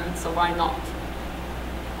 and so why not?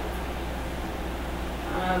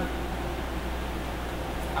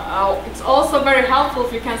 It's also very helpful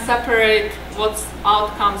if you can separate what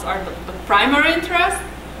outcomes are the primary interest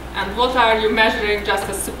and what are you measuring just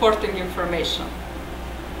as supporting information.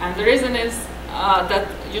 And the reason is that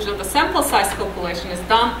usually the sample size calculation is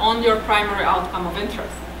done on your primary outcome of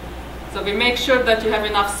interest. So we make sure that you have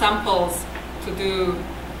enough samples to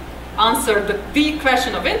answer the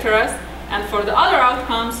question of interest, and for the other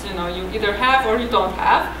outcomes, you either have or you don't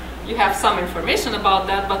have. You have some information about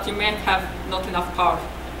that, but you may have not enough power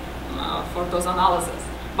for those analyses.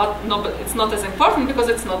 But it's not as important because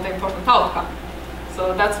it's not the important outcome.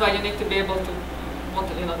 So that's why you need to be able to,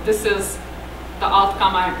 this is the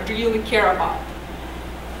outcome I really care about.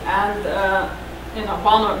 And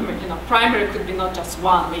primary could be not just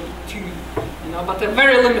one, maybe two, but a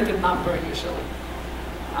very limited number usually.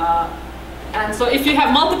 And so if you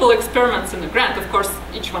have multiple experiments in a grant, of course,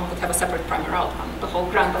 each one could have a separate primary outcome. The whole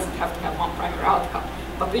grant doesn't have to have one primary outcome,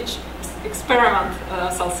 but each experiment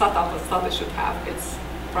cell setup a study should have its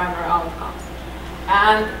primary outcomes.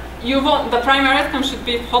 And the primary outcome should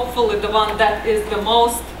be hopefully the one that is the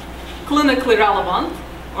most clinically relevant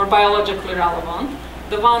or biologically relevant,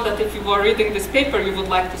 the one that if you were reading this paper you would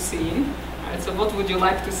like to see. Right? So what would you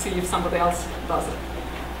like to see if somebody else does it?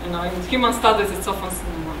 In human studies it's often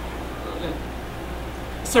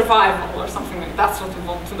survival or something like that. That's what we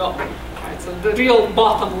want to know. Right? So the real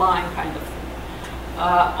bottom line kind of thing.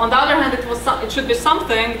 On the other hand, it should be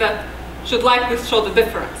something that should likely show the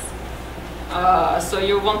difference. So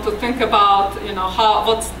you want to think about,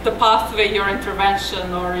 what's the pathway, your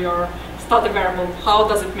intervention or your study variable, how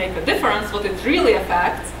does it make a difference, what it really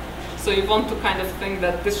affects. So you want to kind of think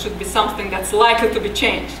that this should be something that's likely to be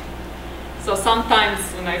changed. So sometimes,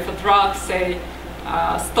 if a drug, say,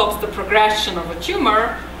 stops the progression of a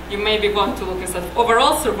tumor, you maybe want to look instead of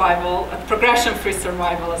overall survival at progression-free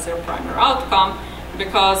survival as your primary outcome,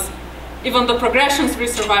 because even the progression-free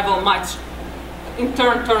survival might in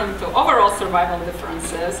turn turn into overall survival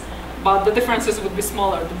differences, but the differences would be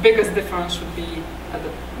smaller. The biggest difference should be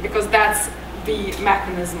because that's the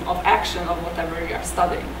mechanism of action of whatever you are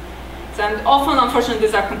studying. So, and often, unfortunately,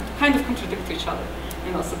 these are kind of contradict to each other.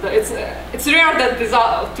 So it's rare that these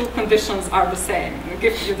two conditions are the same,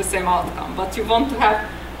 give you the same outcome, but you want to have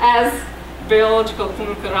as biological,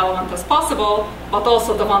 clinically relevant as possible, but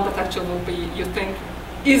also the one that actually will be, you think,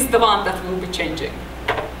 is the one that will be changing.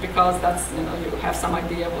 Because that's, you know, you have some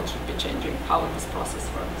idea what should be changing, how this process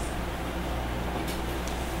works.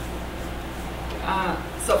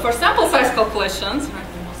 So for sample size calculations, right,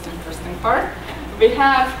 the most interesting part, we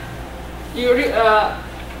have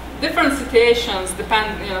different situations,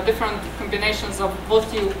 different combinations of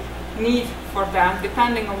what you need for them,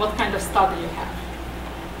 depending on what kind of study you have.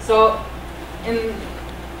 So in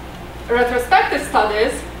retrospective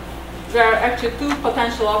studies, there are actually two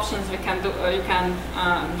potential options we can do. You can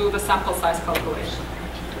do the sample size calculation.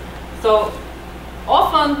 So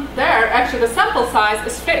often there, actually the sample size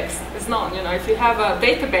is fixed, is known. You know, if you have a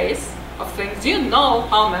database of things, you know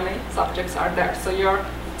how many subjects are there. So your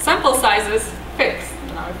sample size is fixed.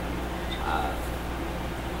 You know,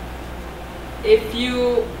 if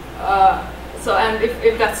you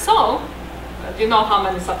if that's so, you know how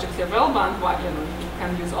many subjects are available and what, you know, you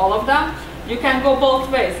can use all of them. You can go both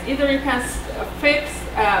ways. Either you can fix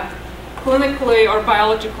a clinically or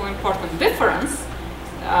biologically important difference,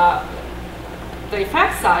 the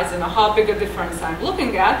effect size, you know, how big a difference I'm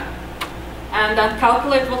looking at, and then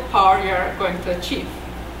calculate what power you're going to achieve.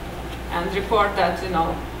 And report that, you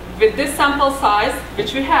know, with this sample size,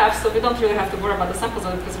 which we have, so we don't really have to worry about the sample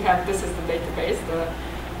size because we have, this is the database,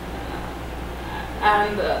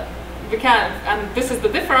 and this is the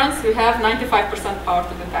difference, we have 95% power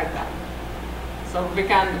to detect that. So we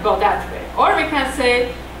can go that way. Or we can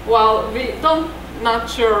say, well, not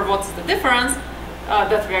sure what's the difference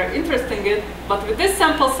that we are interested in, but with this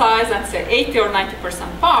sample size and say 80 or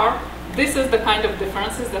 90% power, this is the kind of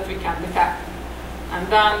differences that we can detect. And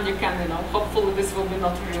then you can, you know, hopefully this will be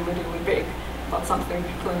not really, really big, but something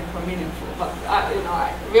clinically meaningful. But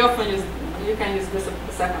we often use, you can use this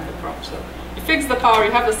second approach. So you fix the power,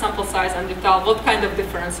 you have the sample size, and you tell what kind of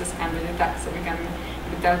differences can we detect. So we can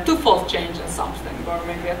detect a twofold change in something, or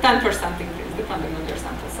maybe a 10% increase, depending on your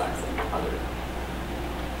sample size and other.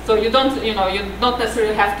 So you don't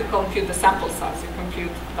necessarily have to compute the sample size. You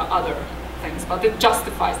compute the other things, but it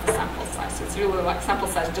justifies the sample size. So it's really like sample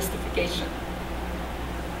size justification.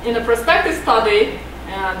 In a prospective study,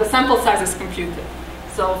 the sample size is computed.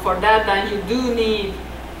 So for that, then you do need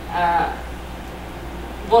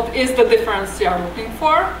what is the difference you are looking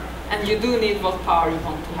for, and you do need what power you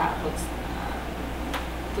want to have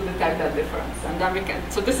to detect that difference. And then we can,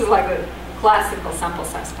 so this is like a classical sample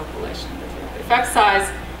size calculation. You have the effect size,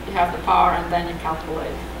 you have the power, and then you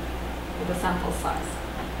calculate the sample size.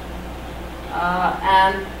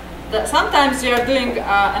 Sometimes you are doing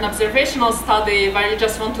an observational study where you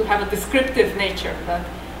just want to have a descriptive nature, that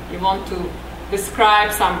you want to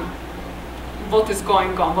describe what is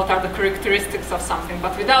going on, what are the characteristics of something,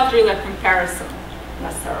 but without really a comparison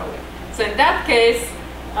necessarily. So in that case,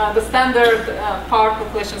 the standard power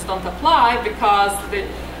calculations don't apply because they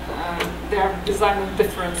are designed with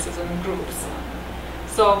differences in groups.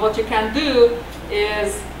 So what you can do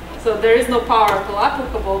is, so there is no power tool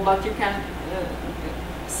applicable, but you can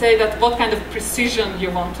say that what kind of precision you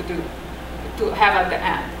want to have at the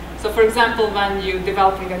end. So for example, when you're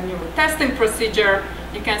developing a new testing procedure,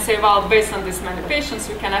 you can say, well, based on this many patients,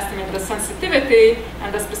 we can estimate the sensitivity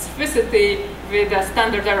and the specificity with a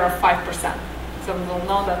standard error of 5%. So we will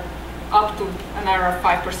know that up to an error of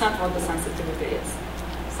 5% what the sensitivity is.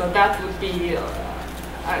 So that would be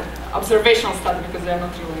an observational study because they're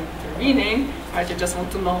not really intervening, right? You just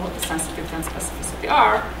want to know what the sensitivity and specificity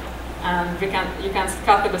are. And you can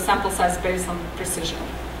calculate the sample size based on precision.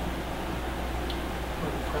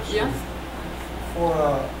 Yeah? For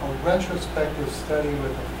a retrospective study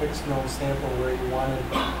with a fixed known sample where you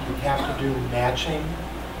have to do matching,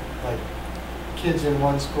 like kids in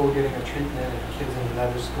one school getting a treatment and kids in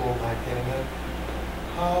another school not getting it,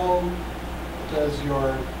 how does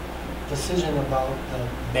your decision about the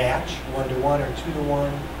match, 1-to-1 or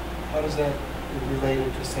 2-to-1, how does that relate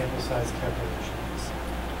to sample size calculations?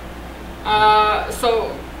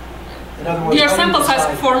 So in other words, your sample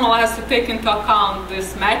size formula has to take into account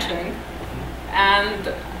this matching,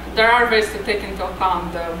 and there are ways to take into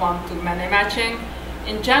account the 1-to-many matching.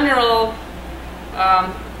 In general,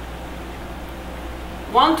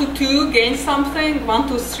 1-to-2 gains something,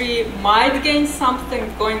 1-to-3 might gain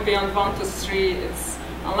something. Going beyond 1-to-3, it's,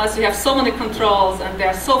 unless you have so many controls and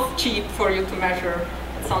they're so cheap for you to measure,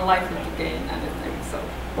 it's unlikely to gain anything. So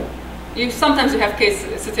sometimes you have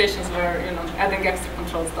situations where adding extra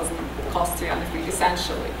controls doesn't cost you anything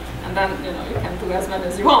essentially, and then you can do as many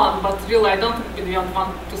as you want. But really, I don't think beyond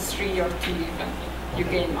 1-to-3 or 2 even you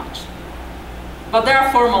gain much. But there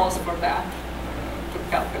are formulas for that to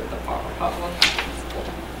calculate the power.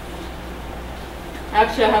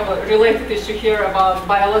 Actually, I have a related issue here about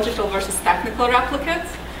biological versus technical replicates,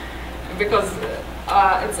 because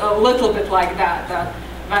it's a little bit like that, that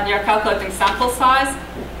when you're calculating sample size,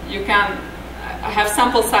 you can have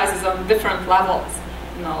sample sizes on different levels.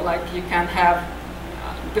 You know, like you can have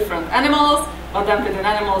different animals, but then within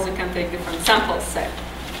animals you can take different samples, say,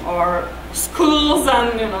 or schools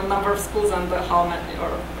and number of schools and how many,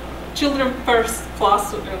 or children per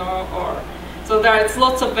class, or so there's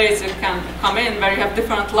lots of ways you can come in where you have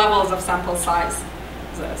different levels of sample sizes,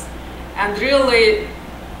 and really.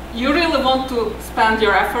 You really want to spend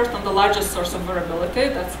your effort on the largest source of variability.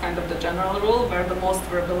 That's kind of the general rule, where the most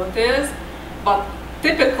variability is. But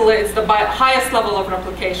typically, it's the highest level of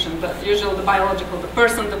replication, usually the biological, the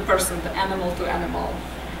person, the animal to animal.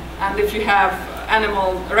 And if you have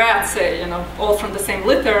animal rats, say, all from the same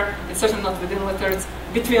litter, it's certainly not within litter, it's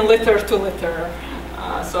between litter to litter.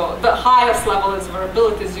 So the highest level of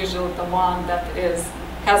variability is usually the one that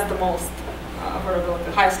has the most variability,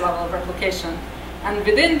 the highest level of replication. And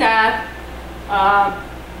within that,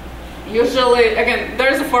 usually, again,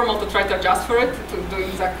 there is a formula to try to adjust for it, to do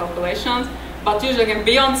exact calculations. But usually, again,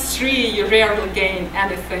 beyond 3, you rarely gain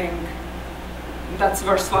anything that's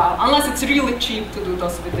worthwhile, unless it's really cheap to do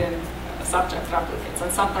those within subject replicates,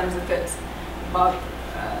 and sometimes it is. But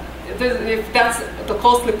if that's the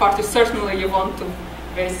costly part, you want to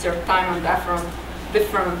waste your time and effort on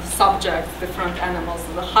different subjects, different animals,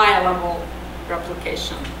 the higher level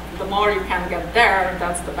replication. The more you can get there,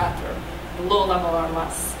 that's the better. The low level are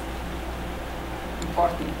less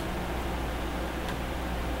important.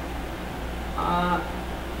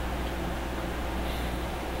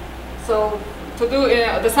 So to do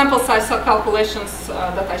the sample size calculations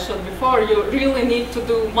that I showed before, you really need to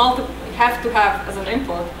do you have to have as an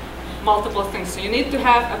input multiple things. So you need to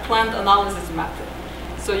have a planned analysis method.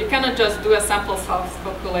 So you cannot just do a sample size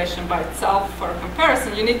calculation by itself for a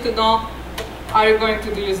comparison. You need to know, are you going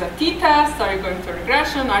to use a t-test? Are you going to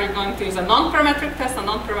regression? Are you going to use a non-parametric test? A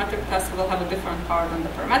non-parametric test will have a different power than the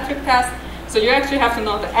parametric test. So you actually have to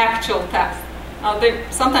know the actual test. Now,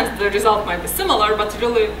 sometimes the result might be similar, but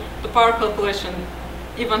really the power calculation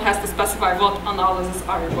even has to specify what analysis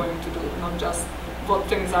are you going to do, not just what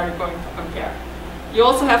things are you going to compare. You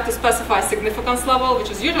also have to specify significance level, which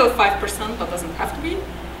is usually 5%, but doesn't have to be.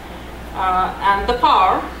 And the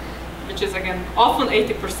power, which is again often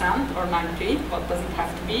 80% or 90%, but doesn't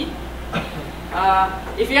have to be.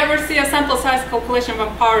 If you ever see a sample size calculation when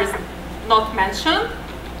power is not mentioned,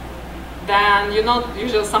 then you know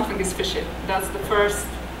usually something is fishy. That's the first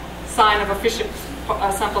sign of a fishy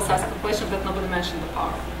sample size calculation, that nobody mentioned the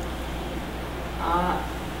power.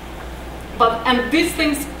 And these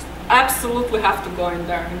things absolutely have to go in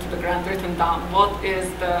there into the grant, written down.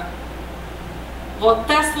 What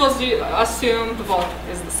test was assumed, what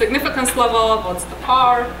is the significance level, what's the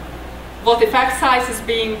power, what effect size is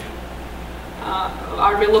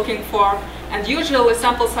are we looking for, and usually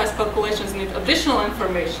sample size calculations need additional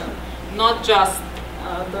information, not just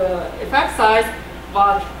the effect size,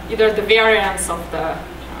 but either the variance of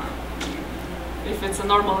if it's a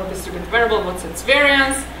normally distributed variable, what's its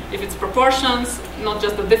variance, if it's proportions, not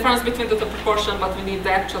just the difference between the two proportions, but we need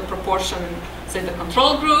the actual proportion in, say, the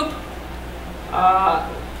control group.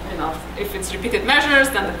 If it's repeated measures,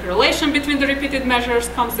 then the correlation between the repeated measures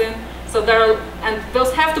comes in. So and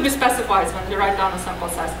those have to be specified when you write down a sample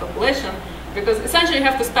size calculation, because essentially you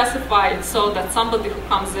have to specify it so that somebody who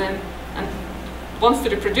comes in and wants to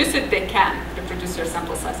reproduce it, they can reproduce your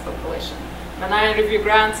sample size calculation. When I review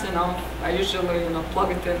grants, I usually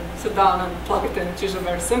plug it in, sit down and plug it in. It's usually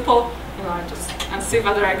very simple. And see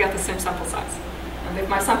whether I get the same sample size. And if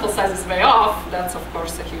my sample size is way off, that's of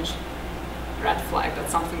course a huge red flag that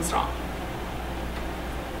something's wrong.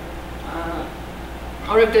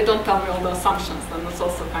 Or if they don't tell me all the assumptions, then it's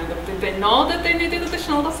also kind of, did they know that they needed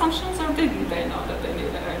additional assumptions, or didn't they know that they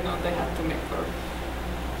needed? They had to make for.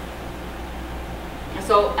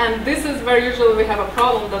 So, and this is where usually we have a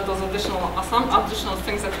problem, that those additional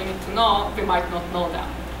things that we need to know, we might not know them.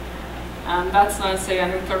 And that's when, say,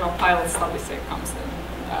 an internal pilot study, say, comes in,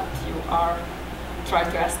 that you are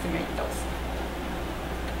trying to estimate those.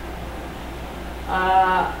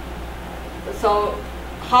 So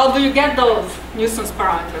how do you get those nuisance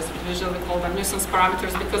parameters? We usually call them nuisance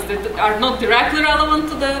parameters because they are not directly relevant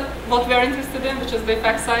to what we are interested in, which is the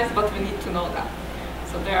effect size, but we need to know that.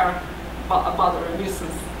 So they are a bother, a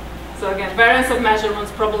nuisance. So again, variance of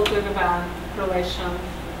measurements, probability of event, relation.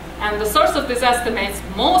 And the source of these estimates,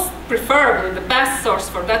 most preferably, the best source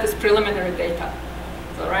for that is preliminary data.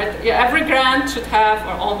 So every grant should have,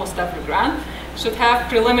 or almost every grant, should have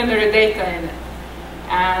preliminary data in it.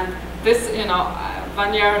 And this,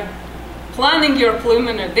 when you're planning your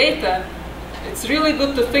preliminary data, it's really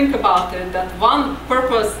good to think about it, that one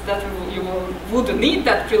purpose that you would need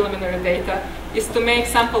that preliminary data is to make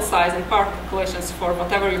sample size and power calculations for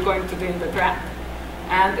whatever you're going to do in the grant.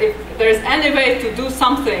 And if there's any way to do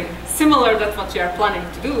something similar to what you are planning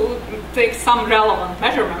to do, take some relevant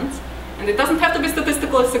measurements, and it doesn't have to be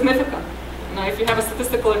statistically significant. You know, if you have a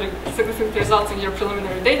statistically significant result in your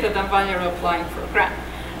preliminary data, then when you're applying for a grant,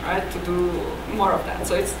 right, to do more of that.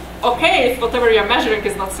 So it's okay if whatever you're measuring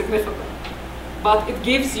is not significant, but it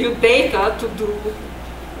gives you data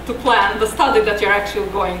to plan the study that you're actually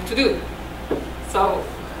going to do. So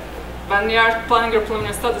when you are planning your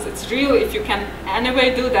preliminary studies, it's really, if you can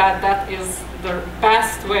anyway do that, that is the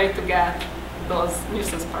best way to get those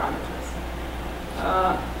nuisance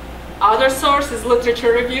parameters. Other source is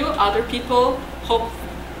literature review. Other people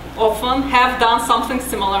often have done something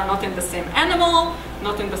similar, not in the same animal,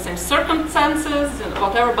 not in the same circumstances,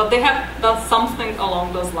 whatever, but they have done something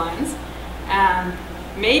along those lines. And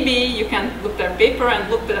maybe you can look their paper and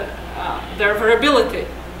look at their variability.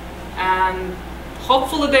 And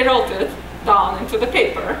hopefully they wrote it down into the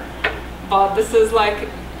paper. But this is like,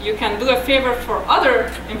 you can do a favor for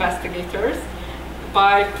other investigators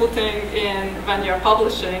by putting in, when you're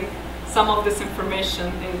publishing, some of this information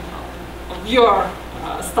in of your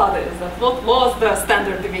studies. That what was the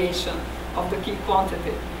standard deviation of the key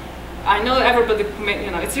quantity? I know everybody,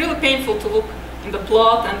 you know, it's really painful to look in the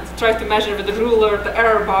plot and try to measure with the ruler the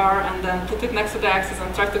error bar and then put it next to the axis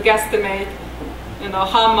and try to guesstimate, you know,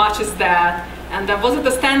 how much is that? And then was it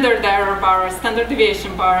the standard error bar or standard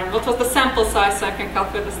deviation bar? And what was the sample size so I can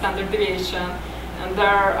calculate the standard deviation? And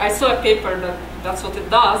there, I saw a paper that's what it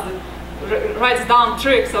does, that writes down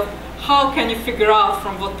tricks of how can you figure out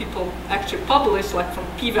from what people actually publish, like from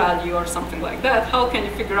p-value or something like that, how can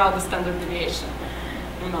you figure out the standard deviation?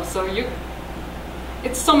 You know, so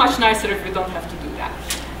it's so much nicer if we don't have to do that.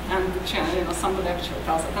 And you know, somebody actually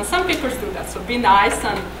tells it. And some papers do that, so be nice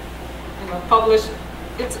and, you know, publish.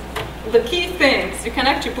 It's the key things, you can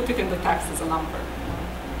actually put it in the text as a number.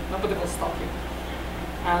 You know, nobody will stop you.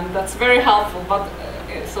 And that's very helpful, but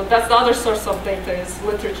so that's the other source of data is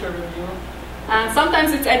literature review. And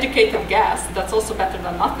sometimes it's educated guess, that's also better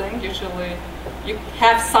than nothing. Usually you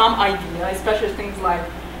have some idea, especially things like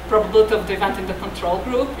probability of the event in the control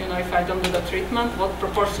group. You know, if I don't do the treatment, what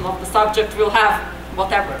proportion of the subject will have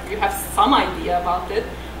whatever. You have some idea about it.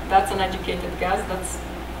 That's an educated guess, that's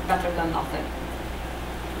better than nothing.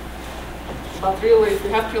 But really, if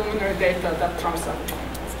you have preliminary data, that trumps everything.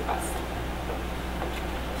 It's the best.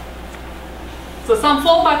 So some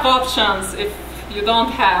fallback options if you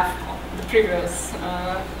don't have the previous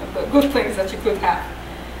the good things that you could have.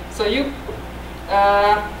 So you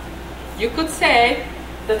could say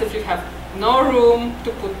that if you have no room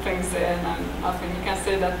to put things in and nothing, you can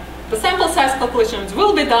say that the sample size calculations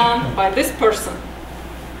will be done by this person.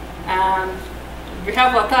 And we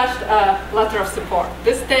have attached a letter of support.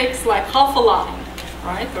 This takes like half a line,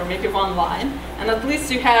 right, or maybe one line, and at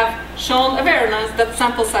least you have shown awareness that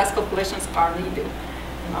sample size calculations are needed.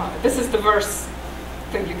 You know, this is the worst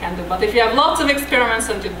thing you can do. But if you have lots of experiments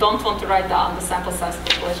and you don't want to write down the sample size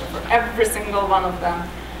calculation for every single one of them,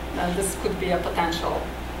 then this could be a potential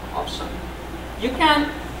option. You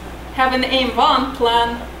can have an aim-1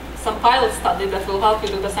 plan some pilot study that will help you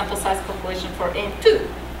do the sample size calculation for aim-2.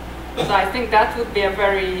 So I think that would be a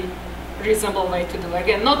very reasonable way to do.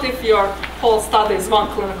 Again, not if your whole study is one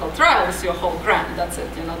clinical trial, it's your whole grant, that's it,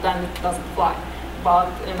 you know, then it doesn't fly.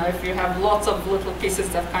 But you know, if you have lots of little pieces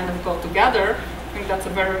that kind of go together, I think that's a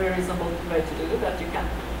very, very reasonable way to do that.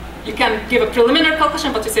 You can give a preliminary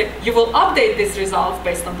calculation, but you say you will update these results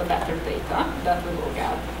based on the better data that we will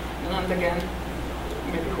get. And again,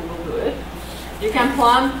 maybe who will do it. You can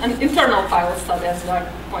plan an internal pilot study, as I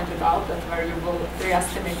pointed out, that where you will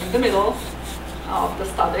re-estimate in the middle of the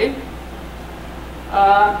study.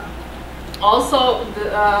 Also,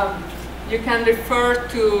 you can refer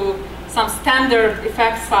to some standard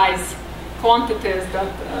effect size quantities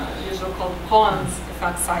that usually called Cohen's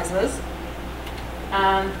effect sizes.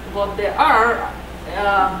 And what they are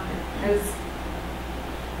is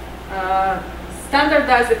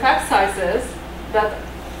standardized effect sizes that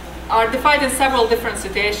are defined in several different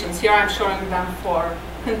situations. Here I'm showing them for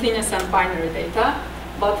continuous and binary data.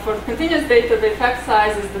 But for continuous data, the effect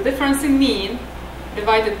size is the difference in mean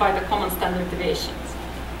divided by the common standard deviations.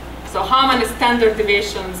 So how many standard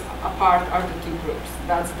deviations apart are the two groups?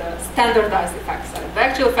 That's the standardized effect size. The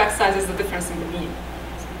actual effect size is the difference in the mean.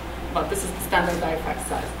 But this is the standardized effect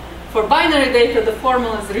size. For binary data, the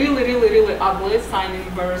formula is really, really, really ugly, sine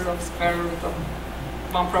inverse of square root of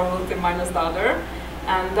one probability minus the other.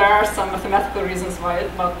 And there are some mathematical reasons why,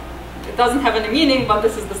 but it doesn't have any meaning, but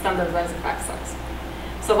this is the standardized effect size.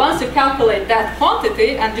 So once you calculate that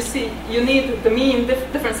quantity, and you see you need the mean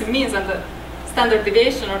difference in means and the standard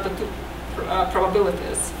deviation or the two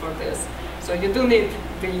probabilities for this. So you do need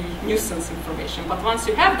the nuisance information. But once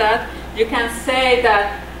you have that, you can say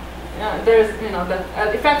that there's,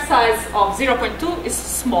 that effect size of 0.2 is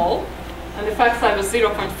small, and the effect size of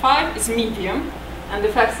 0.5 is medium, and the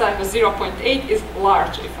effect size of 0.8 is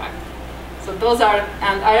large effect. So those are,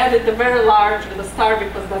 and I added the very large with a star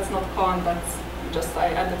because that's not con, that's just, I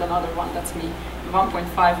added another one, that's me.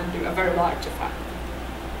 1.5 would be a very large effect.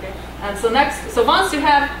 Okay? And so next, so once you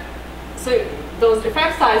have those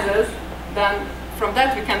effect sizes, then from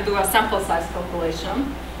that we can do a sample size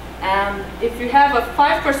calculation. And if you have a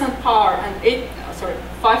 5% power and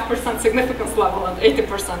 5% significance level and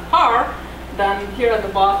 80% power, then here at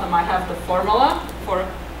the bottom I have the formula for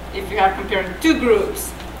if you are comparing two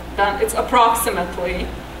groups, then it's approximately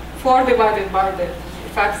 4 divided by the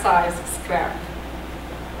effect size squared.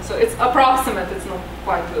 So it's approximate, it's not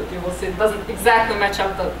quite good. You will see it doesn't exactly match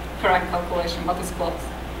up the correct calculation, but it's close.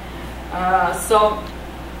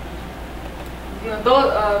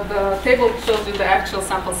 The table shows you the actual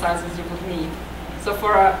sample sizes you would need. So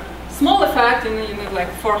for a small effect, you need like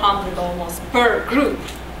 400 almost per group.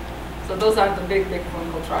 So those are the big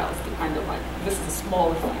clinical trials to kind of like, this is a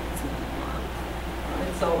small effect.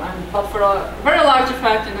 Right? So, but for a very large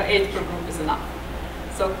effect, 8 per group is enough.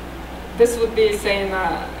 So this would be saying,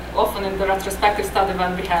 often in the retrospective study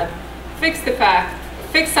when we had fixed effect,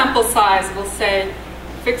 fixed sample size, we'll say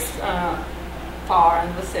fixed power,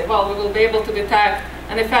 and we'll say, well, we will be able to detect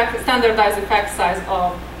an effect, standardized effect size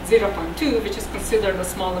of 0.2, which is considered a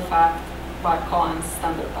small effect by Cohen's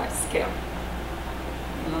standardized scale.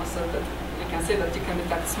 So that you can see that you can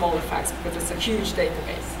detect small effects because it's a huge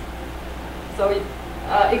database. So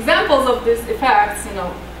examples of these effects,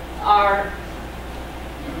 are,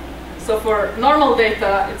 so for normal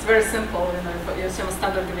data, it's very simple. If you assume a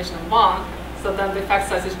standard deviation of 1, so then the effect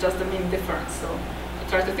size is just the mean difference. So you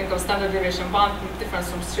try to think of standard deviation 1, mean difference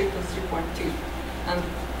from 3 to 3.2. And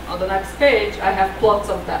on the next page, I have plots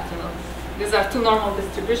of that. These are two normal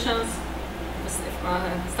distributions,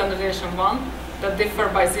 standard deviation 1, that differ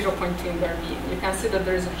by 0.2 in their mean. You can see that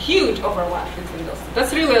there is a huge overlap between those two.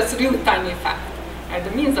 That's really a really tiny effect. Right? The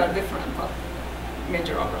means are different, but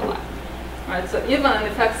major overlap. Right? So even an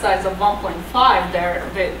effect size of 1.5,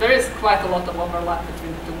 there is quite a lot of overlap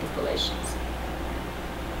between the two populations.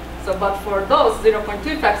 So, but for those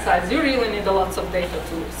 0.2 effect size, you really need lots of data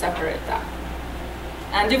to separate that.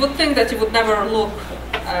 And you would think that you would never look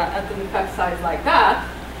at an effect size like that.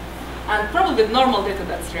 And probably with normal data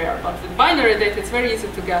that's rare, but with binary data it's very easy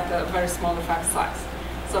to get a very small effect size.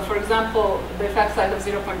 So for example, the effect size of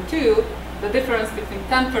 0.2, the difference between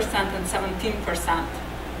 10% and 17%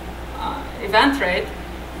 event rate,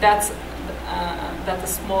 that's a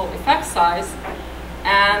small effect size.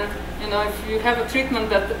 And if you have a treatment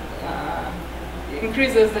that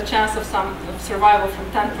increases the chance of survival from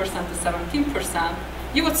 10% to 17%,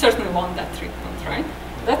 you would certainly want that treatment, right?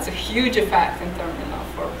 That's a huge effect in terms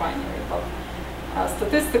for binary, but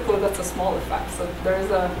statistically that's a small effect. So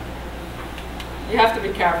you have to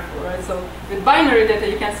be careful, right? So with binary data,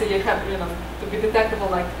 you can see you have, to be detectable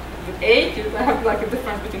like with 8, you have like a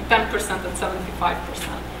difference between 10% and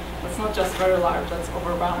 75%. That's not just very large, that's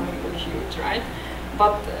overwhelmingly huge, right?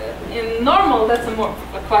 But in normal, that's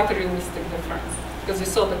quite a realistic difference because you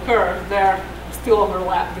saw the curve there, still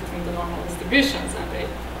overlap between the normal distributions, and 8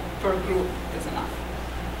 per group is enough.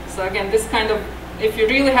 So again, this kind of, if you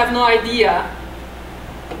really have no idea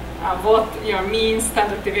what your mean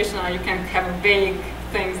standard deviation are, you can have vague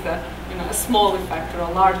things that, a small effect or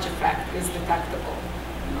a large effect is detectable.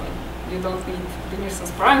 You don't need the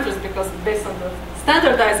nuisance parameters because based on the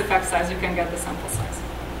standardized effect size, you can get the sample size.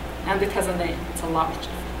 And it has a name, it's a large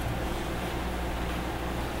effect.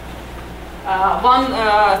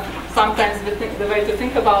 Sometimes the way to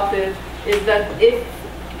think about it is that if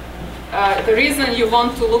the reason you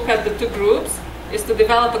want to look at the two groups is to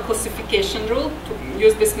develop a classification rule, to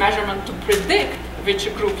use this measurement to predict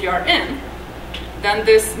which group you are in, then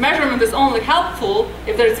this measurement is only helpful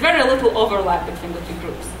if there is very little overlap between the two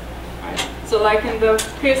groups. Right? So like in the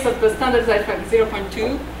case of the standardized effect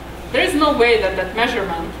 0.2, there is no way that that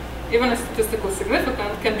measurement, even if statistically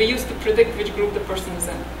significant, can be used to predict which group the person is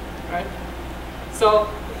in. Right? So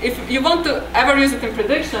if you want to ever use it in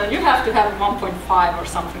prediction, you have to have 1.5 or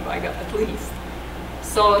something like that at least.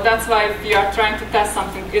 So that's why if you are trying to test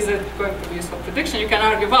something, is it going to be used for prediction? You can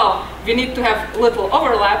argue, well, we need to have little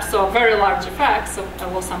overlap, so a very large effect, so a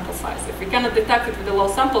low sample size. If we cannot detect it with a low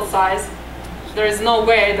sample size, there is no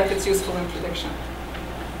way that it's useful in prediction.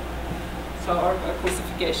 So, or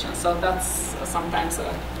classification. So that's sometimes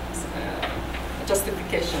a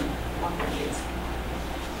justification one can use.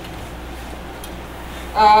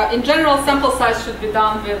 In general, sample size should be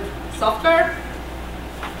done with software.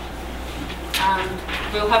 And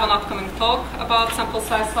we'll have an upcoming talk about sample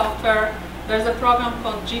size software. There's a program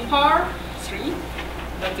called GPAR3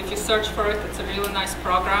 that if you search for it, it's a really nice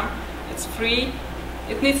program. It's free.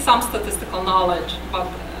 It needs some statistical knowledge, but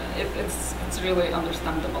it's really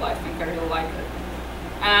understandable, I think. I really like it.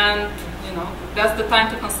 And that's the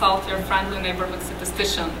time to consult your friendly neighborhood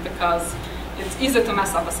statistician, because it's easy to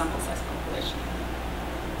mess up a sample size calculation.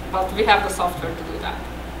 But we have the software to do that.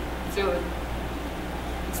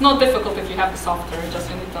 It's not difficult if you have the software, just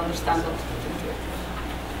you need to understand what to put into it.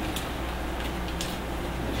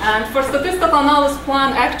 And for statistical analysis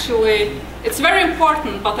plan, actually, it's very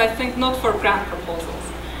important, but I think not for grant proposals.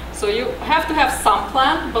 So you have to have some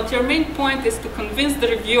plan, but your main point is to convince the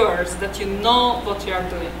reviewers that you know what you are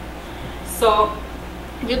doing. So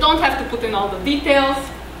you don't have to put in all the details.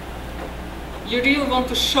 You really want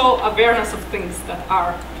to show awareness of things that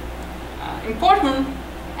are important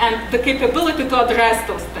and the capability to address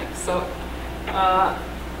those things. So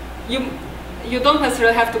you don't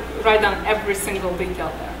necessarily have to write down every single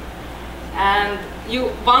detail there. And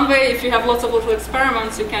one way, if you have lots of little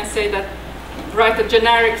experiments, you can say that write a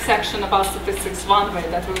generic section about statistics one way,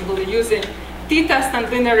 that we will be using t-test and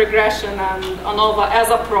linear regression and ANOVA as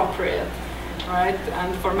appropriate, right?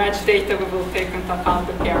 And for matched data, we will take into account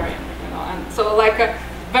the pairing, And so like a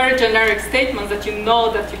very generic statement that you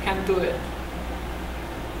know that you can do it.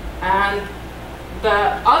 And the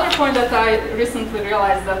other point that I recently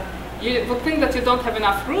realized that you would think that you don't have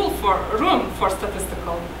enough room for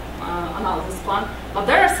statistical analysis plan, but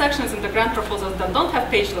there are sections in the grant proposals that don't have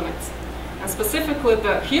page limits. And specifically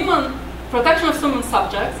the human protection of human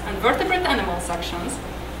subjects and vertebrate animal sections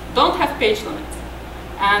don't have page limits.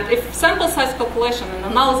 And if sample size calculation and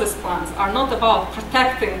analysis plans are not about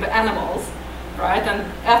protecting the animals, right, and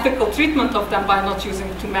ethical treatment of them by not using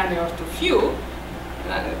too many or too few,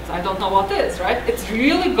 I don't know what is, right? It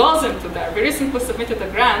really goes into there. We recently submitted a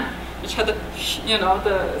grant which had the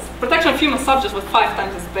protection of human subjects was 5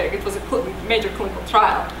 times as big. It was a major clinical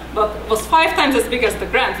trial, but it was 5 times as big as the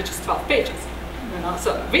grant, which is 12 pages.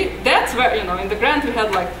 So that's where, in the grant we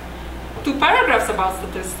had like 2 paragraphs about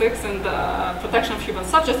statistics, and the protection of human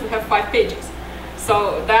subjects we have 5 pages.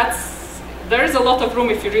 So there is a lot of room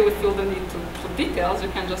if you really feel the need to put details. You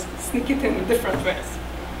can just sneak it in different ways.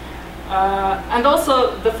 And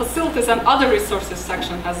also the facilities and other resources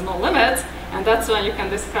section has no limits, and that's when you can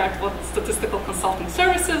describe what statistical consulting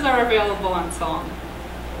services are available and so on.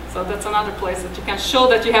 So that's another place that you can show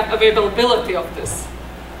that you have availability of this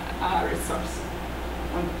resource.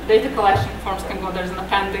 And data collection forms can go, there's an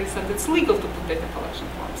appendix, and it's legal to put data collection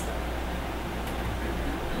forms there.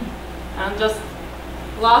 And just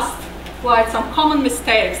last slide, some common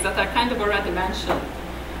mistakes that I kind of already mentioned,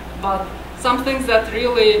 but some things that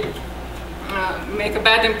really make a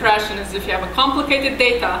bad impression is if you have a complicated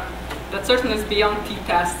data that certainly is beyond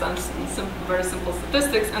t-tests and very simple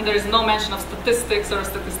statistics, and there is no mention of statistics or a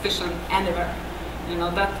statistician anywhere.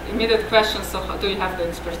 That immediate question, so how do you have the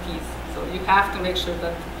expertise? So you have to make sure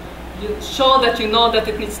that you show that you know that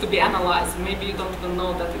it needs to be analyzed. Maybe you don't even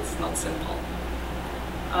know that it's not simple.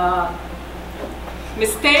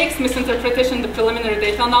 Mistakes, misinterpretation in the preliminary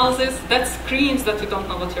data analysis, that screams that you don't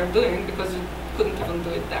know what you're doing because you couldn't even do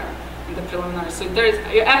it there in the preliminary. So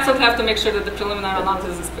you absolutely have to make sure that the preliminary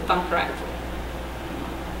analysis is done correctly.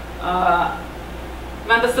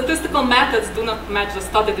 When the statistical methods do not match the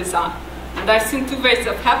study design, and I've seen 2 ways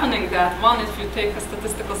of happening that. One, if you take a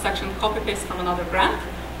statistical section, copy-paste from another grant,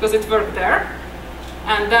 because it worked there,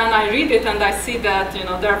 and then I read it and I see that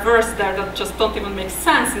there are words there that just don't even make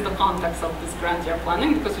sense in the context of this grant you're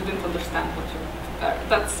planning because you didn't understand what you there.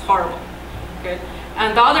 That's horrible. Okay?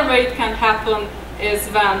 And the other way it can happen is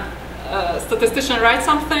when a statistician writes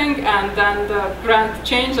something and then the grant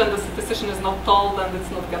changed and the statistician is not told and it's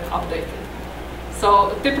not get updated.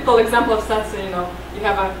 So a typical example of that, you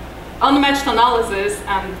have a unmatched analysis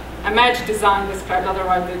and a match design described,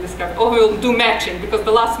 otherwise they describe, oh, we'll do matching, because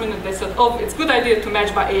the last minute they said, oh, it's a good idea to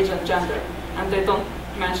match by age and gender. And they don't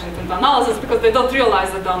mention it in the analysis because they don't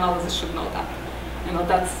realize that the analysis should know that.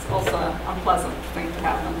 That's also an unpleasant thing to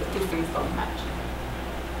have when the 2 things don't match.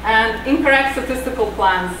 And incorrect statistical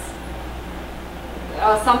plans.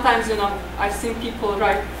 Sometimes, I've seen people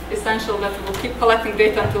write essential that we will keep collecting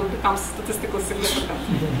data until it becomes statistically significant.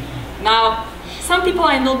 Now, some people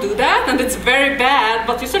I know do that, and it's very bad,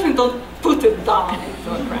 but you certainly don't put it down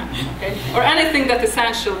into a grant, okay? Or anything that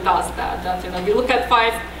essentially does that we look at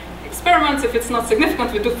 5 experiments, if it's not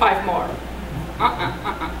significant, we do 5 more.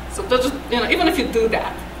 So just, even if you do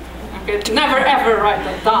that, okay, never ever write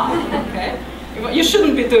that down, okay? You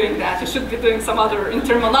shouldn't be doing that. You should be doing some other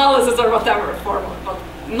interim analysis or whatever formula, but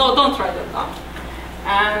no, don't write that down.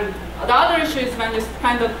 And the other issue is when you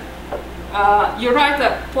kind of, you write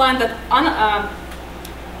a plan that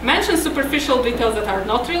mentions superficial details that are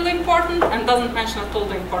not really important and doesn't mention at all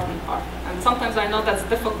the important part. And sometimes I know that's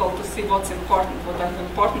difficult to see what's important, what are the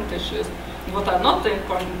important issues, and what are not the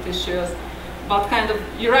important issues. But kind of,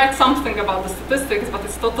 you write something about the statistics, but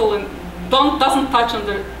it's totally, doesn't touch on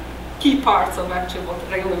the key parts of actually what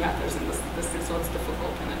really matters in the statistics, so it's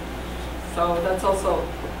difficult in it. So that's also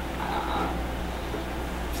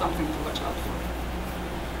something to watch out for.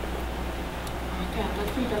 Okay, I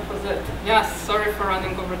think that was it. Yes, sorry for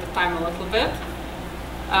running over the time a little bit.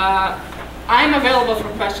 I'm available for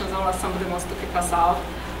questions unless somebody wants to kick us out.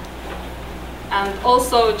 And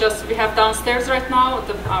also, just we have downstairs right now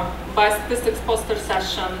our biostatistics poster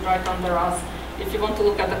session right under us. If you want to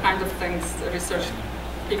look at the kind of things research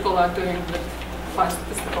people are doing with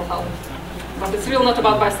biostatistical help. But it's really not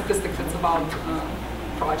about biostatistics, it's about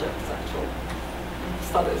projects, actual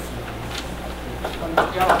studies.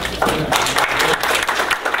 Yeah.